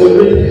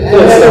anniversary.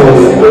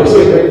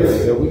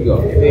 Here we go.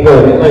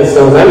 Nice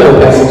songs. I know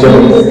Pastor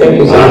Jones. Thank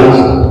you so much.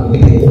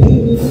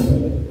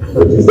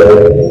 What you say?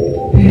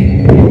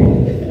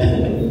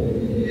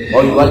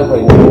 Oh, you like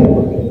playing?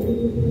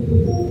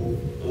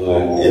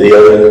 Any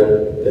other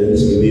things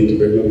we need to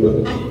remember?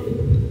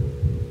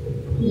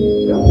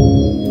 No.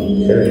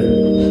 Okay.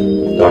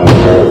 Dr.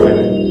 Harvey.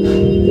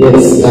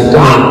 Yes,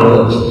 Dr.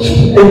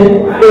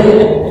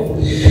 Amen.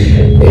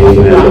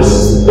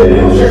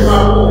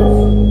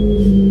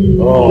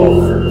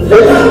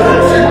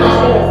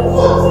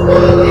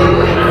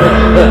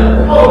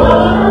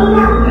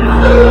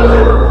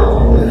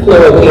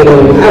 Lord,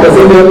 I was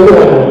in your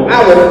corner. I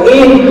was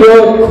in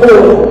your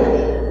corner.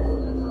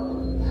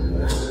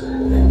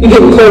 You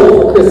getting cold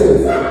for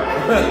Christmas.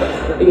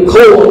 Getting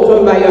cold.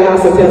 Come by your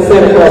house and tell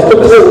Santa Claus, put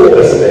cold with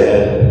us.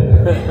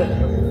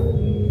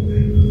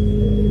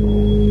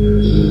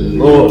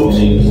 Lord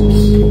Jesus.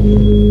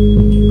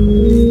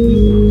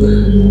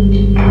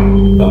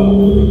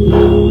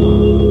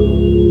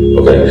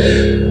 Okay.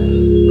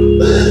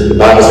 The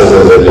Bible says as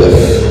they left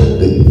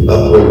the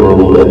upper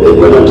room that they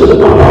went into the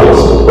Mount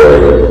Olives to pray.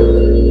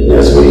 And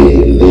as we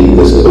leave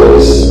this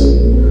place,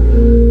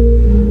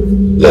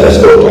 let us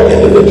go to our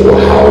individual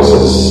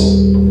houses.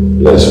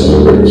 Let us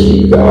remember to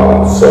keep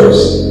God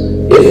first.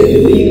 If you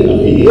need Him,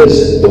 He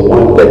is the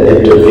one that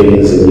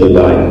intervenes in your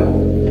life.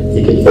 He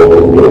can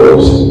open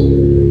doors.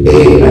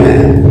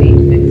 Amen.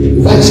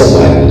 Invite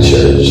somebody to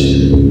church.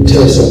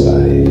 Tell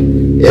somebody.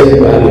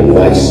 Everybody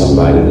invites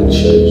somebody to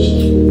church.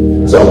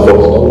 Some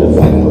folks don't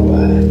invite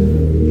nobody.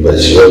 But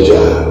it's your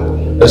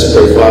job. Let's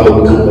pray. Father,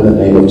 we come in the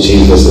name of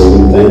Jesus and we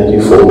thank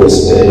you for this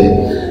day.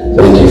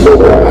 Thank you for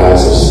what our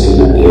eyes have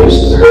seen and ears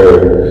have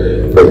heard.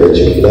 Pray that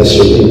you bless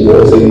your people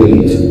as they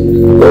leave.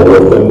 Go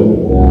with them,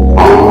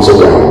 arms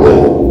around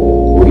them.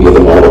 We give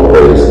them all the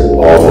praise,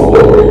 all the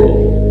glory.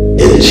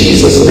 In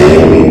Jesus'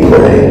 name we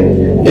pray.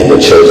 And the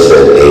church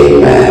said,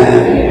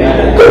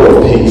 Amen. Go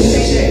in peace.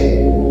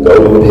 Go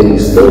in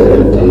peace. Go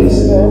in peace.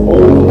 Go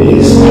in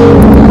peace.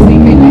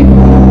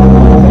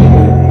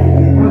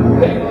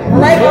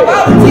 Like the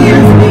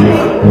volunteers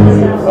speaking.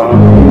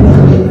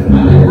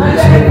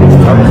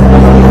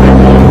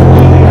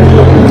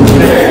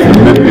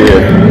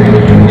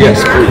 Yes,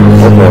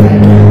 please. Okay.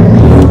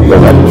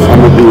 I'm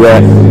going to do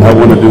that. I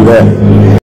want to do that.